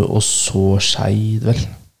 Grorud og så Skeid vel.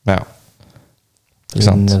 Ja. Ikke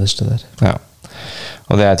sant? Den nederste der. Ja.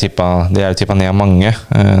 Og det tippet ned av mange,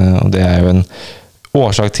 og det jo en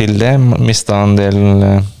årsak til det. Mistet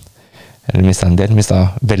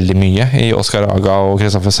veldig mye i Oskar Aga og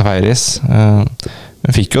Kristoffer Safaris.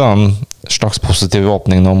 Men fikk jo da en slags positiv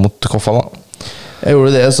åpning nå mot Koffa da. Jeg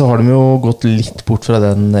gjorde det, så har de jo gått litt bort fra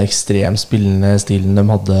den ekstremt spillende stilen de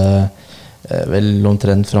hadde vel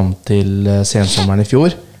omtrent frem til sensommeren i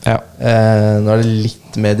fjor. Ja. Nå det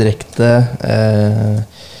litt mer direkte,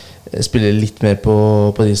 spiller litt mer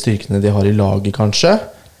på de styrkene de har i laget kanskje.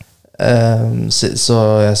 Så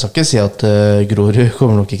jeg skal ikke si at Grorud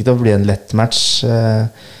kommer nok ikke til å bli en lett match,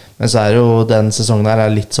 men så jo den sesongen her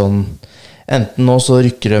litt sånn, enten nå så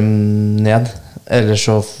rykker de ned, eller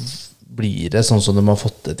så blir det sånn som de har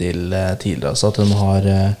fått det til tidligere, så at de har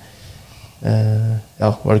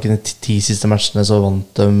var det ikke de 10 siste matchene så vant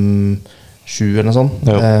de eller noe sånt.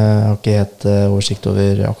 Jo. Jeg har ikke helt oversikt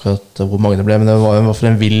over akkurat hvor mange det ble, men det var jo i hvert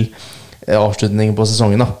fall en vill avslutning på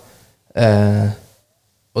sesongen, da.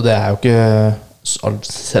 Og det jo ikke,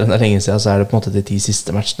 selv om det lenge siden, så det på en måte de 10 siste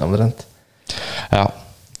matchene omtrent. Ja.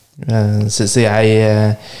 Så jeg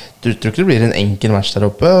tror ikke det blir en enkel match der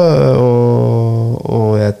oppe,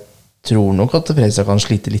 og jeg tror nok at Fredrikstad kan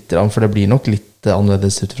slite litt, for det blir nok litt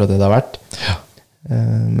annerledes ut fra det har vært. Ja.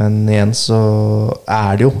 Men igjen så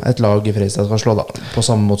det jo et lag i Fredrikstad som kan slå, da, på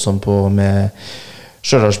samme måte som med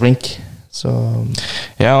Stjørdals-Blink. Så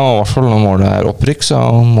Ja, og i hvert fall når målet opprykk, så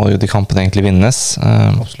må jo de kampene egentlig vinnes.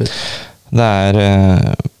 absolutt. Det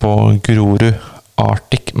på Grorud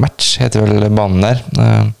Arctic Match, heter vel banen der.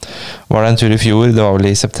 Var det en tur i fjor, det var vel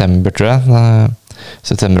i september, tror jeg.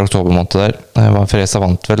 September-oktober måned der. Fredrikstad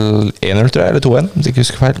vant vel 1-0, tror jeg, eller 2-1, hvis jeg ikke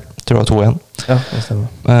husker feil. Jeg tror det var 2-1. Ja, det stemmer.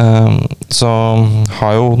 Så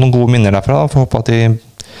har jo noen gode minner derfra, da. Får håpe at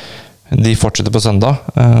de fortsetter på søndag.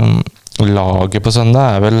 Laget på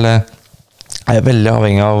søndag vel veldig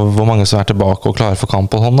avhengig av hvor mange som tilbake og klare for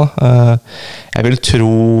kamp og sånn, da. Jeg vil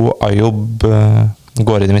tro Ayoub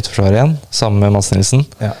går inn i midtforsvaret igjen, sammen med Mads Nilsen.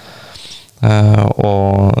 Ja. Og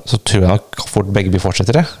så tror jeg nok fort begge vi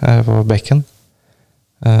fortsetter på bekken.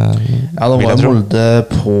 Ja, da var Molde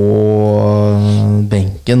på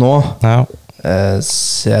benken nå. Ja.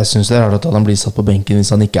 Så jeg synes det rart at han blir satt på benken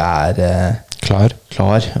hvis han ikke Klar.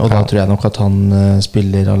 Og da tror jeg nok at han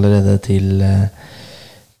spiller allerede til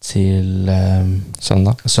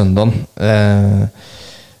søndagen.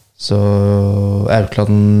 Så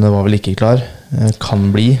Aukland var vel ikke klar.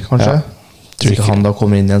 Kan bli, kanskje. Ja, tror ikke han da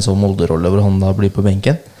kommer inn i en sånn Molde-rolle hvor han da blir på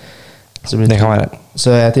benken. Det kan være.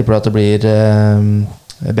 Så jeg tipper at det blir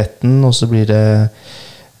Betten, og så blir det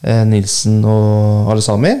Nilsen og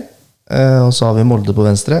Alesami. Og så har vi Molde på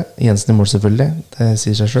venstre. Jensen i mål, selvfølgelig. Det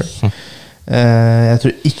sier seg selv. Jeg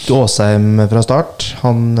tror ikke Åsheim fra start.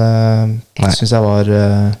 Han synes jeg var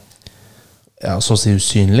så å si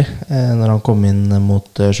usynlig når han kom inn mot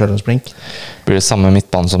Stjørdals-Blink. Blir det samme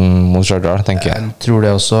midtbanen som mot Stjørdal, tenker jeg. Jeg tror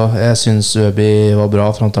det også. Jeg synes Øby var bra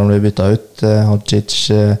frem til han ble byttet ut. Hadjic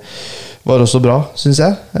var også bra, synes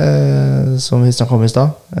jeg, som hvis han kom i sted.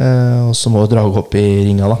 Og så må Drage opp i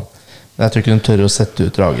ringa, da. Jeg tror ikke de tør å sette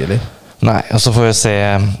ut Drage, eller? Nei, og så får vi se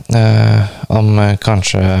om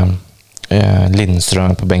kanskje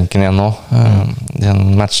Lindstrøm på benken igjen nå, i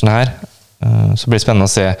den matchen her. Så blir det spennende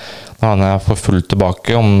å se når han for fullt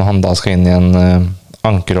tilbake, om han da skal inn i en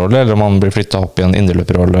ankerrolle, eller om han blir flyttet opp i en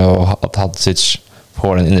indreløperrolle, og at Hadžic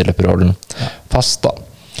får den indreløperrollen fast, da.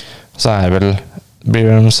 Så blir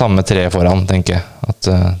det de samme tre foran, tenker jeg. At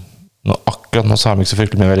akkurat nå så har de ikke så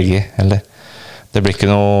fryktelig mye å velge i, eller? Det blir ikke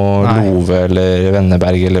noe Love eller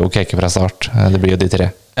Venneberg eller Okeke fra start. Det blir jo de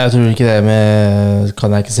tre. Jeg tror ikke det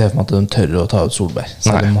kan jeg ikke se for meg at de tør å ta ut Solberg,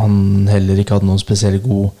 selv om han heller ikke hadde noen spesielt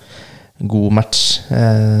god match.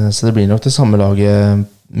 Så det blir nok det samme laget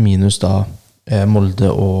minus da Molde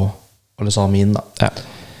og Alesami inn, da. Ja.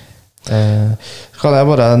 Kan jeg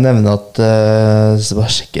bare nevne at så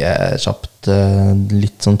bare sjekke kjapt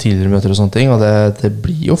litt sånn tidligere møter og sånne ting, og det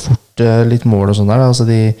blir jo fort litt mål og sånn der. Altså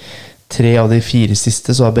de 3 av de 4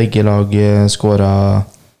 siste så har begge lag skåret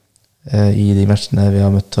i de matchene vi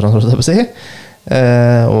har møtt hverandre, det vil si.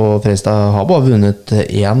 Og Fredrikstad har bare vunnet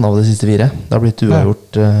 1 av de siste 4. Det har blitt uavgjort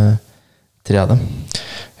 3 av dem.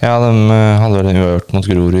 Ja, de hadde vel en uavgjort mot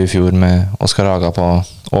Grorud i fjor med Oskar Haga på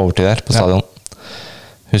overtid der på stadion.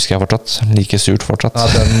 Husker jeg fortsatt. Like surt fortsatt. Ja,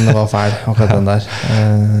 den var fæl, akkurat den der.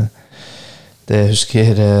 Det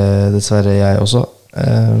husker dessverre jeg også.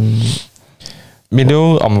 Vil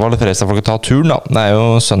jo anbefale Fredrikstad folk å ta turen, da. Det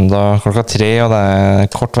jo søndag klokka 3, og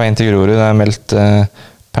det kort vei inn til Grorud. Det meldt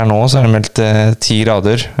per nå så det meldt 10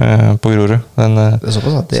 grader på Grorud. Det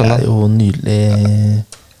såpass at det jo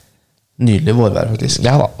nydelig vårvær, faktisk.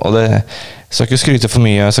 Ja da, og det skal ikke skryte for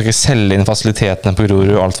mye, skal ikke selge inn fasilitetene på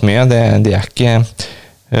Grorud alt for mye. De ikke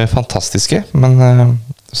fantastiske, men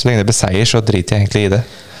så lenge det blir seier, så driter jeg egentlig i det.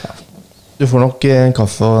 Du får nok en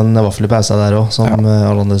kaffe og en vaffel i pausa der også, som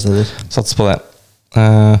alle andre steder. Sats på det.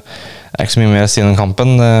 Det ikke så mye mer å si om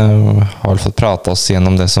kampen. Har vel fått prate oss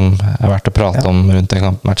gjennom det som verdt å prate om rundt den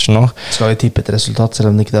kampmatchen nå. Skal vi tippe et resultat, selv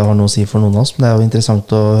om det ikke har noe å si for noen av oss, men det jo interessant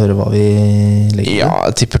å høre hva vi legger til. Ja,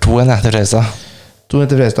 jeg tipper 2-1 til Fredrikstad. 2-1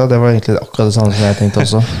 til Fredrikstad, det var egentlig akkurat det samme som jeg tenkte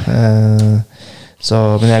også.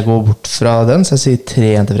 Men jeg går bort fra den, så jeg sier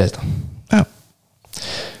 3-1 til Fredrikstad. Ja.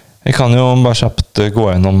 Vi kan jo bare kjapt gå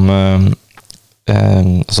gjennom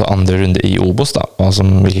altså andre runde i Obos, da,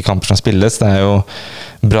 hvilke kamper som spilles. Det jo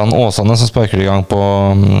Brann Åsane som sparker i gang på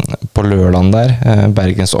lørdagen der.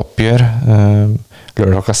 Bergens oppgjør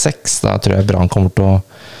lørdag klokka 6. Da tror jeg Brann kommer til å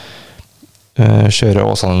kjører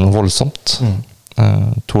Åsane voldsomt.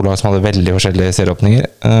 To lag som hadde veldig forskjellige serieåpninger.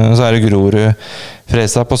 Så det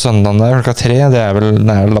Grorud-Fredrikstad på søndagen der klokka 3. Det vel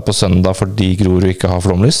da på søndag fordi Grorud ikke har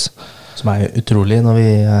flomlys. Som utrolig når vi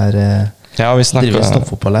driver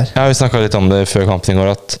stoppfotball her. Ja, vi snakket litt om det før kampen i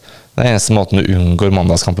går, at det eneste måten du unngår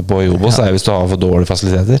mandagskamper på i Obos, hvis du har for dårlige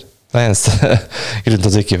fasiliteter. Det eneste grunnen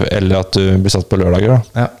til at du ikke, eller at du blir satt på lørdager da.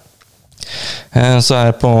 Ja. Så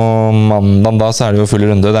på mandag da, så det jo full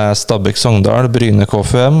runde. Det Stabæk Sogndal, Bryne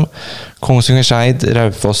KFUM, Kongsvinger Skeid,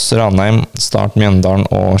 Raufoss Ranheim, Start Mjøndalen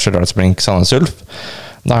og Stjørdals-Blink Sandnes Ulf.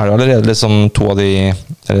 Da det allerede liksom to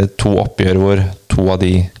oppgjør hvor to av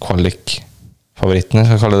de kvalik-favorittene,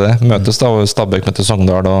 skal jeg kalle det, møtes da, og Stabæk møter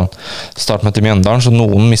Sogndal og Start møter Mjøndalen, så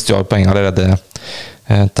noen mister jo poeng allerede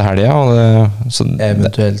til helgen.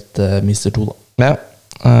 Eventuelt mister 2 da. Ja.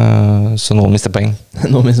 Så noen mister poeng.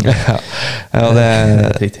 Noen mister poeng.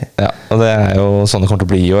 Og det jo sånn det kommer til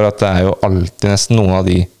å bli i år, at det jo alltid nesten noen av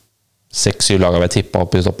de 6-7 lagene vi har tippet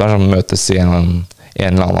opp i topp der, som møtes i en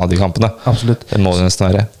eller annen av de kampene. Absolutt. Det må det nesten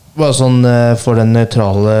være. Bare sånn for den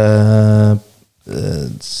nøytrale,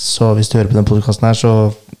 så hvis du hører på den podcasten her, så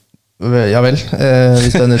ja vel,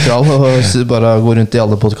 hvis du nøytral og bare går rundt i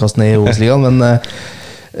alle podcastene i Obos-ligaen, men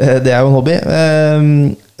det jo en hobby.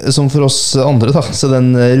 Som for oss andre da, så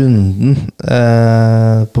den runden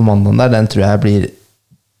på mandagen der, den tror jeg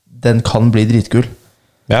den kan bli dritkul.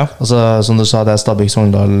 Ja. Altså, som du sa, det Stabæk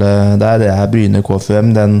Sogndal der, det Bryne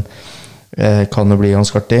KFUM, den kan jo bli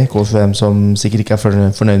ganske artig. KFUM som sikkert ikke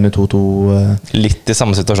fornøyd med 2-2. Litt i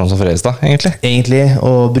samme situasjon som Fredrikstad, egentlig. Egentlig,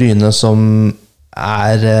 og Bryne som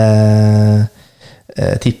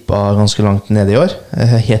tippa ganske langt nede i år,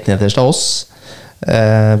 helt nederst av oss,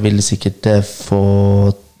 vil sikkert få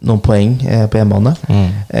noen poeng på hjemmebane.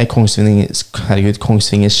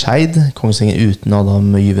 Kongsvinger Skeid, Kongsvinger uten Adam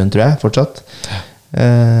Juven, tror jeg, fortsatt.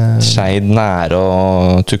 Skeid nære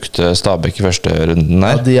å tukte Stabæk i første runden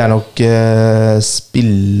der. Ja, de nok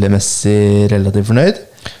spillemessig relativt fornøyd.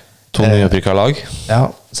 2 nyopprykket lag. Ja,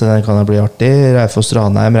 så den kan jo bli artig. Raufoss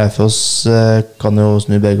Ranheim. Raufoss kan jo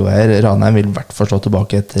snu begge veier. Ranheim vil i hvert fall slå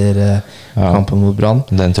tilbake etter kampen mot Brann.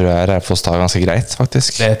 Den tror jeg Raufoss tar ganske greit,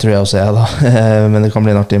 faktisk. Det tror jeg også da. Men det kan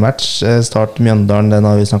bli en artig match. Start Mjøndalen, den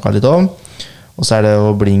har vi snakket litt om. Og så det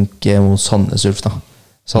jo Blink mot Sandnes Ulf da.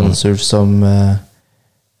 Sandnes Ulf som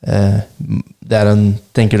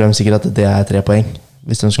tenker de sikkert at det 3 poeng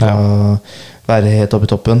hvis de skal være helt oppe i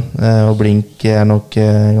toppen, og Blink nok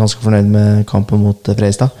ganske fornøyd med kampen mot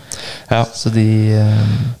Fredrikstad. Ja. Så de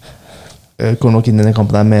går nok inn i den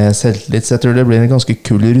kampen der med selvtillit, så jeg tror det blir en ganske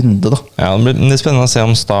kul runde da. Ja, det blir spennende å se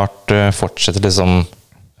om Start fortsetter liksom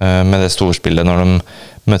med det storspillet når de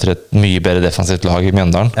møter et mye bedre defensivt lag i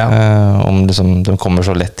Mjøndalen. Om liksom, de kommer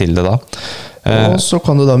så lett til det da. Og så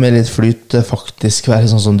kan det da med litt flyt faktisk være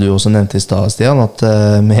sånn som du også nevnte i sted, Stian, at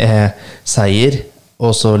med seier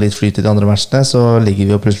og så litt flyt i de andre matchene, så ligger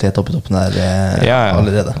vi jo plutselig helt oppe i toppen der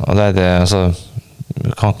allerede. Og det det, altså,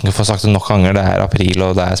 kan ikke få sagt det nok ganger, det april,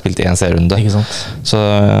 og det spilt 1 serierunde. Ikke sant? Så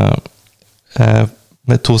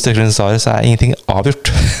med 2 strekker under svaret, så ingenting avgjort.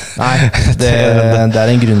 Nei, det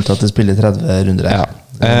en grunn til at det spiller 30 runder her. Ja.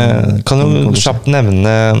 Kan jo kjapt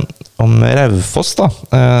nevne om Raufoss da.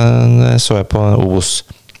 Det så jeg på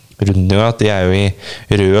Obos-runden jo, at de jo i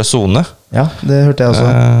rød zone. Ja, det hørte jeg også.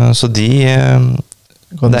 Så de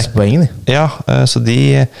kan miste poengen, de. Ja, så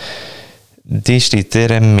de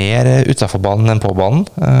sliter mer utenfor banen enn på banen.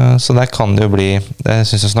 Så der kan det jo bli, jeg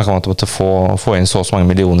synes jeg snakket om at få inn så mange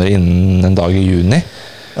millioner innen en dag i juni.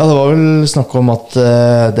 Ja, det var vel snakk om at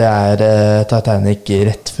det Titanic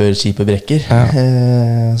rett før skipet brekker. Ja.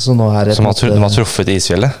 Så nå det som de har truffet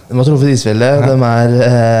Isfjellet. De har truffet Isfjellet. Ja.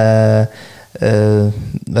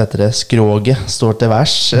 De skroget står til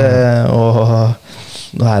værs, og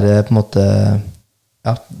nå det på en måte,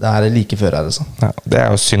 ja, det like før her, altså. Ja, det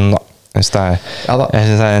jo synd da. Hvis det ja, da. Jeg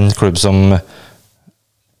synes det en klubb som,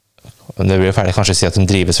 det blir ferdig kanskje å si at de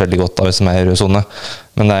drives veldig godt da, hvis de i rød zone,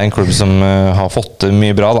 men det en klubb som har fått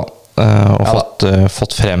mye bra da, og ja,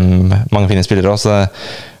 fått frem mange fine spillere også, så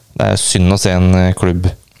det synd å se en klubb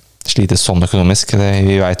slite sånn økonomisk.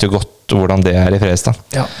 Vi vet jo godt hvordan det i Fredrikstad.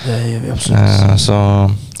 Ja, det gjør vi absolutt. Så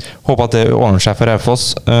håper at det ordner seg for Raufoss.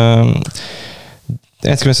 Jeg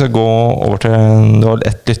vet ikke om vi skal gå over til, det var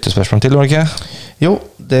et lyttespørsmål til, var det ikke? Jo,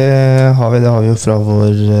 det har vi jo fra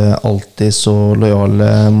vår alltid så lojale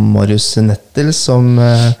Marius Nettel, som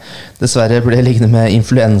dessverre ble liggende med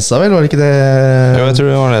influensa, vel, var det ikke det? Jo, jeg tror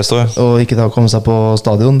det var det stod. Og ikke da komme seg på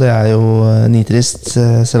stadion, det jo nitrist,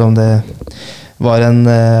 selv om det var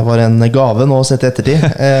en gave nå sett i ettertid.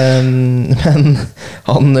 Men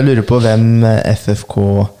han lurer på hvem FFK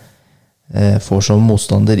får som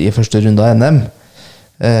motstander i første runde av NM.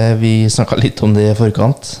 Vi snakket litt om det i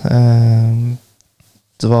forkant.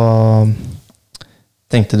 Hva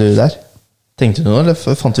tenkte du der? Tenkte du noe, eller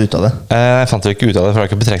fant du ut av det? Jeg fant jo ikke ut av det, for jeg har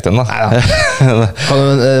ikke betrekt den da. Kan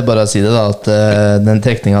du bare si det da, at den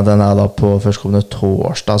trekningen den da på førstkommende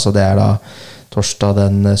torsdag, så det da torsdag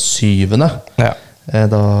den 7. Ja.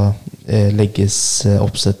 Da legges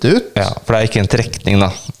oppsettet ut. Ja, for det ikke en trekning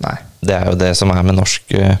da. Nei. Det jo det som med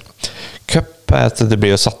norsk cup, at det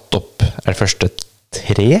blir jo satt opp det første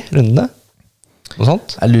 3 rundene? Noe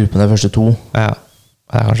sånt? Jeg lurer på de første 2. Ja,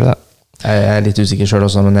 det kanskje det. Jeg litt usikker selv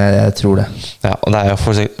også, men jeg tror det. Ja, og det jo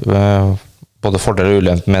både fordeler og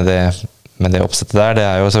ulemper med det oppsettet der. Det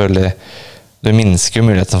jo selvfølgelig, du minsker jo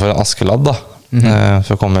muligheten for en askeladd da,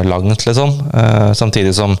 for å komme langt liksom.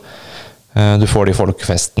 Samtidig som du får de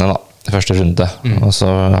folkefestene da, i første runde. Og så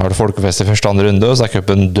har du folkefest i første og andre runde, og så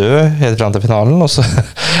cupen død helt frem til finalen, og så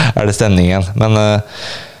det stemning igjen. Men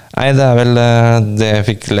nei, det vel det jeg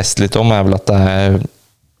fikk lest litt om, vel at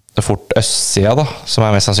det fort østsida da, som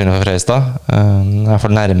mest sannsynlig for Fredrikstad. I hvert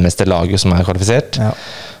fall nærmeste laget som kvalifisert. Ja.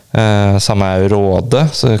 Samme jo Råde,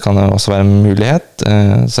 så det kan det også være en mulighet.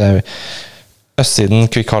 Så østsiden,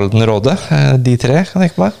 Kvikk-Halden, Råde, de 3 kan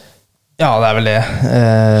jeg tenke meg. Ja, det vel det.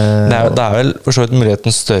 Det vel for så vidt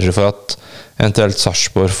muligheten større for at eventuelt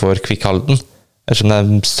Sarpsborg får Kvikk-Halden, ettersom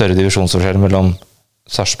det større divisjonsforskjell mellom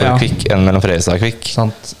Sarpsborg og Kvikk enn mellom Fredrikstad og Kvikk.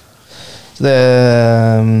 Sant. Så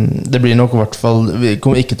det blir nok i hvert fall, vi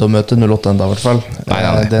kommer ikke til å møte 08 enda i hvert fall. Nei.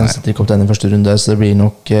 Den setter ikke opp den i første runde, så det blir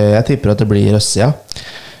nok, jeg tipper at det blir Røssia.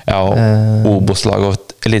 Ja, og Obos-lag og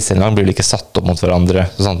Eliteserielag blir ikke satt opp mot hverandre,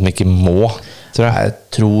 sånn at de ikke må. Jeg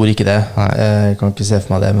tror ikke det. Jeg kan ikke se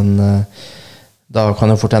for meg det, men da kan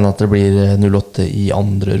det fort hende at det blir 08 i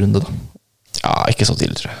andre runde da. Ja, ikke så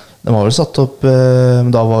tidlig, tror jeg. De var vel satt opp,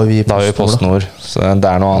 da var vi i PostNord, så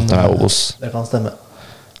det noe annet enn Obos. Det kan stemme.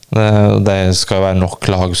 Det skal være nok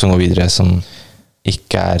lag som går videre som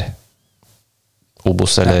ikke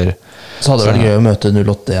Obos eller... Så hadde det vært gøy å møte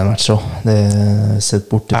 08 i en match også. Det sett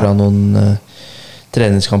bort fra noen...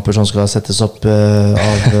 treningskamper som skal settes opp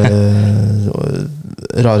av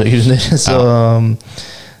rare grunner, så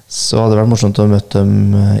hadde det vært morsomt å møte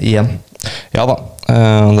dem igjen. Ja da,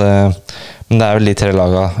 men det vel de 3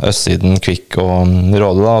 laget, Østsiden, Kvikk og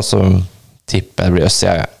Råde da, og så tipper jeg det blir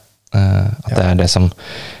Østsida, at det det som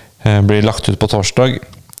blir lagt ut på torsdag.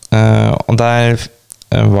 Og der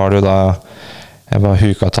var det jo da, jeg bare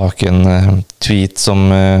huket tak i en tweet som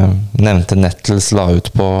nevnte Nettles la ut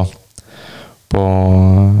på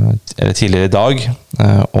eller tidligere i dag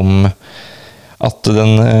om at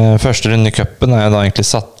den første runden i cupen da egentlig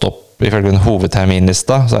satt opp ifølge den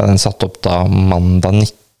hovedterminlista, så den satt opp da mandag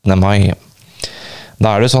 19. mai.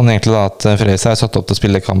 Da det sånn egentlig da at Fredrikstad satt opp til å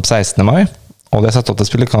spille kamp 16. mai, og det satt opp til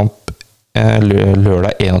å spille kamp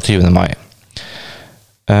lørdag 21. mai.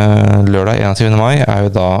 Lørdag 21. mai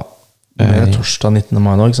jo da torsdag 19.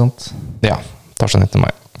 mai nå, ikke sant? Ja, torsdag 19.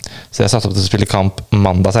 mai. Så jeg satt opp til å spille kamp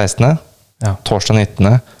mandag 16. Ja. Torsdag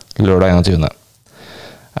 19., lørdag 21.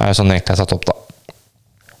 Det jo sånn egentlig jeg satt opp da.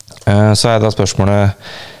 Så da spørsmålet,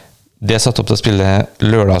 de satt opp til å spille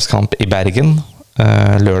lørdagskamp i Bergen,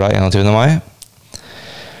 lørdag 21. mai.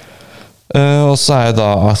 Og så jo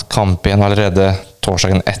da kamp igjen allerede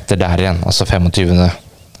torsdagen etter der igjen, altså 25.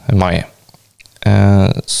 mai.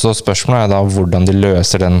 Så spørsmålet da hvordan de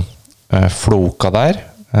løser den floka der,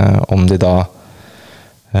 om de da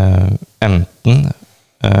enten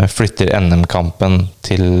flytter NM-kampen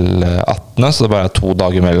til 18., så det bare 2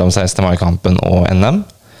 dager mellom 16. mai-kampen og NM.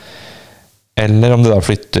 Eller om de da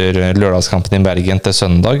flytter lørdagskampen i Bergen til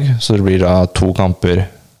søndag, så det blir da 2 kamper,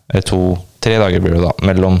 eller 3 dager blir det da,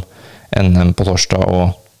 mellom NM på torsdag og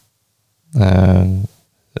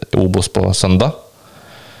Obos på søndag.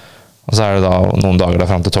 Og så det da noen dager da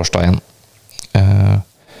frem til torsdag igjen.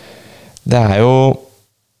 Det jo,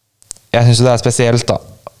 jeg synes det spesielt da,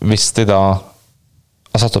 hvis de da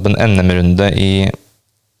har satt opp en NM-runde i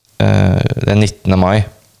den 19. mai,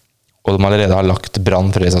 og de allerede har lagt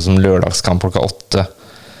Brann Fredrikstad som lørdagskamp klokka 8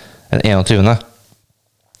 den 21.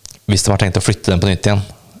 Hvis de har tenkt å flytte den på nytt igjen.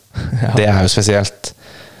 Ja. Det jo spesielt.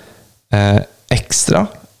 Ekstra,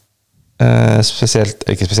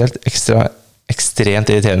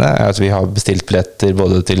 ekstremt irriterende at vi har bestilt billetter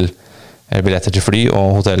til fly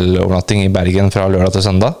og hotellovernatting i Bergen fra lørdag til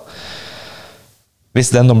søndag.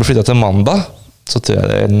 Hvis den nå blir flyttet til mandag, så tror jeg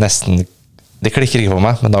det nesten det klikker ikke på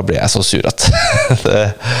meg, men da blir jeg så sur at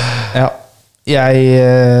ja, jeg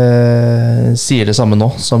sier det samme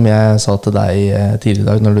nå som jeg sa til deg tidligere i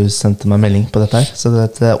dag når du sendte meg melding på dette her, så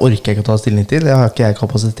dette orker jeg ikke å ta stilling til. Jeg har ikke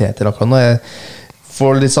kapasitet til akkurat nå. Jeg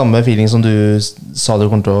får litt samme feeling som du sa det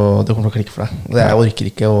kommer til å klikke for deg. Jeg orker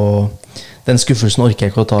ikke den skuffelsen orker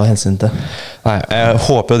jeg ikke å ta hensyn til. Nei, jeg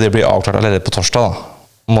håper jo det blir avklart allerede på torsdag da.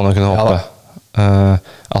 Må man kunne håpe.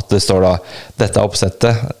 At det står da, dette er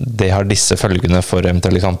oppsettet, det har disse følgene for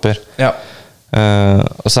eventuelle kamper. Ja.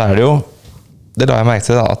 Og så det jo, det la jeg merke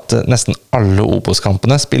til da, at nesten alle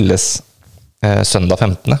Obos-kampene spilles søndag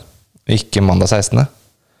 15. Ikke mandag 16.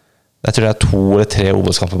 Jeg tror det 2 eller 3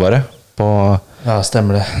 Obos-kamper bare på, ja,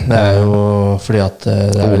 stemmer det. Det jo fordi at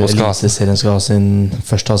Eliteserien skal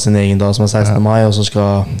først ha sin egen dag som 16. mai, og så skal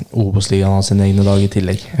Obos-ligaen ha sin egen dag i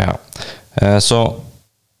tillegg. Ja. Så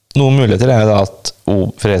noen muligheter da at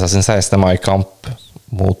Fredrikstad sin 16. mai-kamp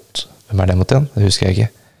mot, hvem det mot igjen? Det husker jeg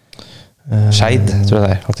ikke. Skeid, tror jeg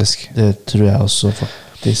det faktisk. Det tror jeg også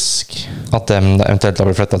faktisk. At de eventuelt da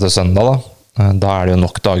blir flyttet til søndag da. Da det jo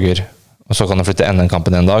nok dager, og så kan de flytte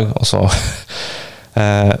NM-kampen en dag, og så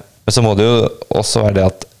men så må det jo også være det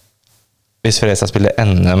at hvis Fredrikstad spiller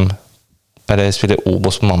NM eller spiller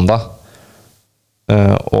Obos på mandag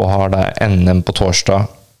og har da NM på torsdag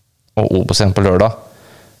og Obos igjen på lørdag,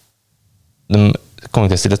 de kommer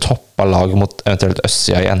til å stille toppa lag mot eventuelt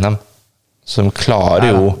Østsida i NM, så de klarer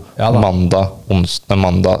jo mandag,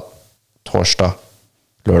 mandag, torsdag,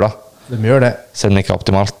 lørdag. De gjør det. Selv om det ikke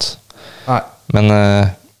optimalt. Nei. Men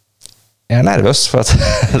jeg nervøs for at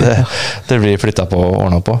det blir flyttet på og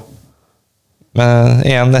ordnet på. Men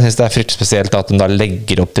igjen, jeg synes det fryktelig spesielt at de da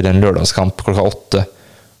legger opp til en lørdagskamp klokka 8.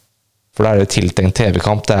 For da det jo tiltenkt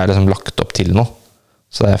TV-kamp, det liksom lagt opp til noe.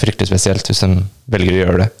 Så det fryktelig spesielt hvis de velger å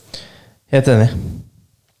gjøre det. Helt enig.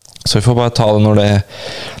 Så vi får bare ta det når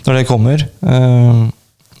det kommer. Men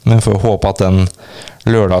vi får håpe at den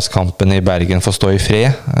lørdagskampen i Bergen får stå i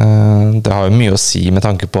fred. Det har jo mye å si med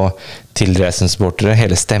tanke på tilreisende-supportere,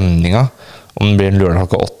 hele stemningen. Om det blir en lørdag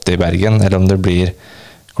klokka 8 i Bergen, eller om det blir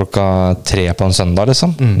klokka 3 på en søndag,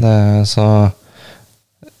 liksom. Så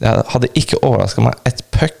jeg hadde ikke overrasket meg et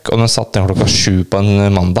puck om den satt den klokka 7 på en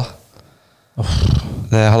mandag.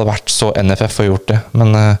 Det hadde vært så NFF å gjort det, men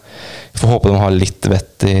vi får håpe de har litt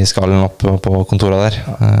vett i skallen oppe på kontoret der.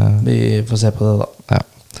 Ja, vi får se på det da. Ja.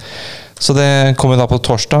 Så det kommer da på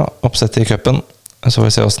torsdag, oppsettet i cupen. Så får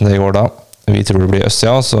vi se hvordan det går da. Vi tror det blir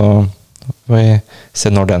Østsida, så får vi se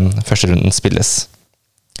når den første runden spilles.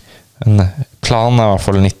 Men planen i hvert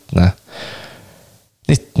fall 19.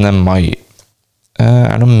 mai.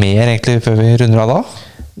 Det noe mer egentlig før vi runder av da?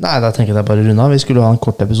 Nei, da tenker jeg bare runde av. Vi skulle ha en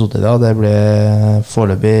kort episode i dag, det ble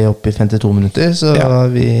foreløpig opp i 52 minutter, så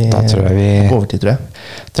vi da tror jeg vi på overtid, tror jeg.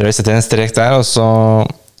 Tror jeg vi setter en strek der, og så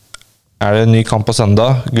det en ny kamp på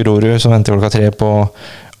søndag. Grorud som venter klokka 3 på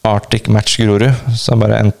Arctic Match Grorud. Så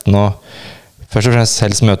bare enten å først og fremst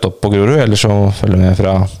helst møte opp på Grorud, eller så følge med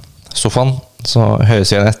fra sofaen. Så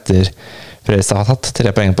høres vi igjen etter Fredrikstad har tatt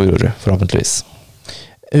 3 poeng på Grorud, forhåpentligvis.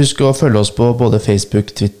 Husk å følge oss på både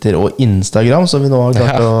Facebook, Twitter og Instagram, som vi nå har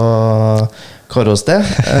klart å karre oss til.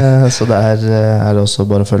 Så der det også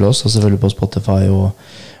bare å følge oss, og selvfølgelig på Spotify og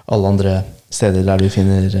alle andre steder der du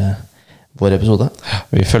finner vår episode.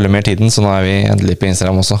 Vi følger mer tiden, så nå vi endelig på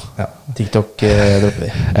Instagram også. Ja, TikTok dropper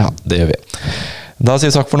vi. Ja, det gjør vi. Da sier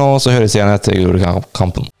vi takk for nå, så høres vi igjen etter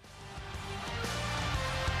Grorud-kampen.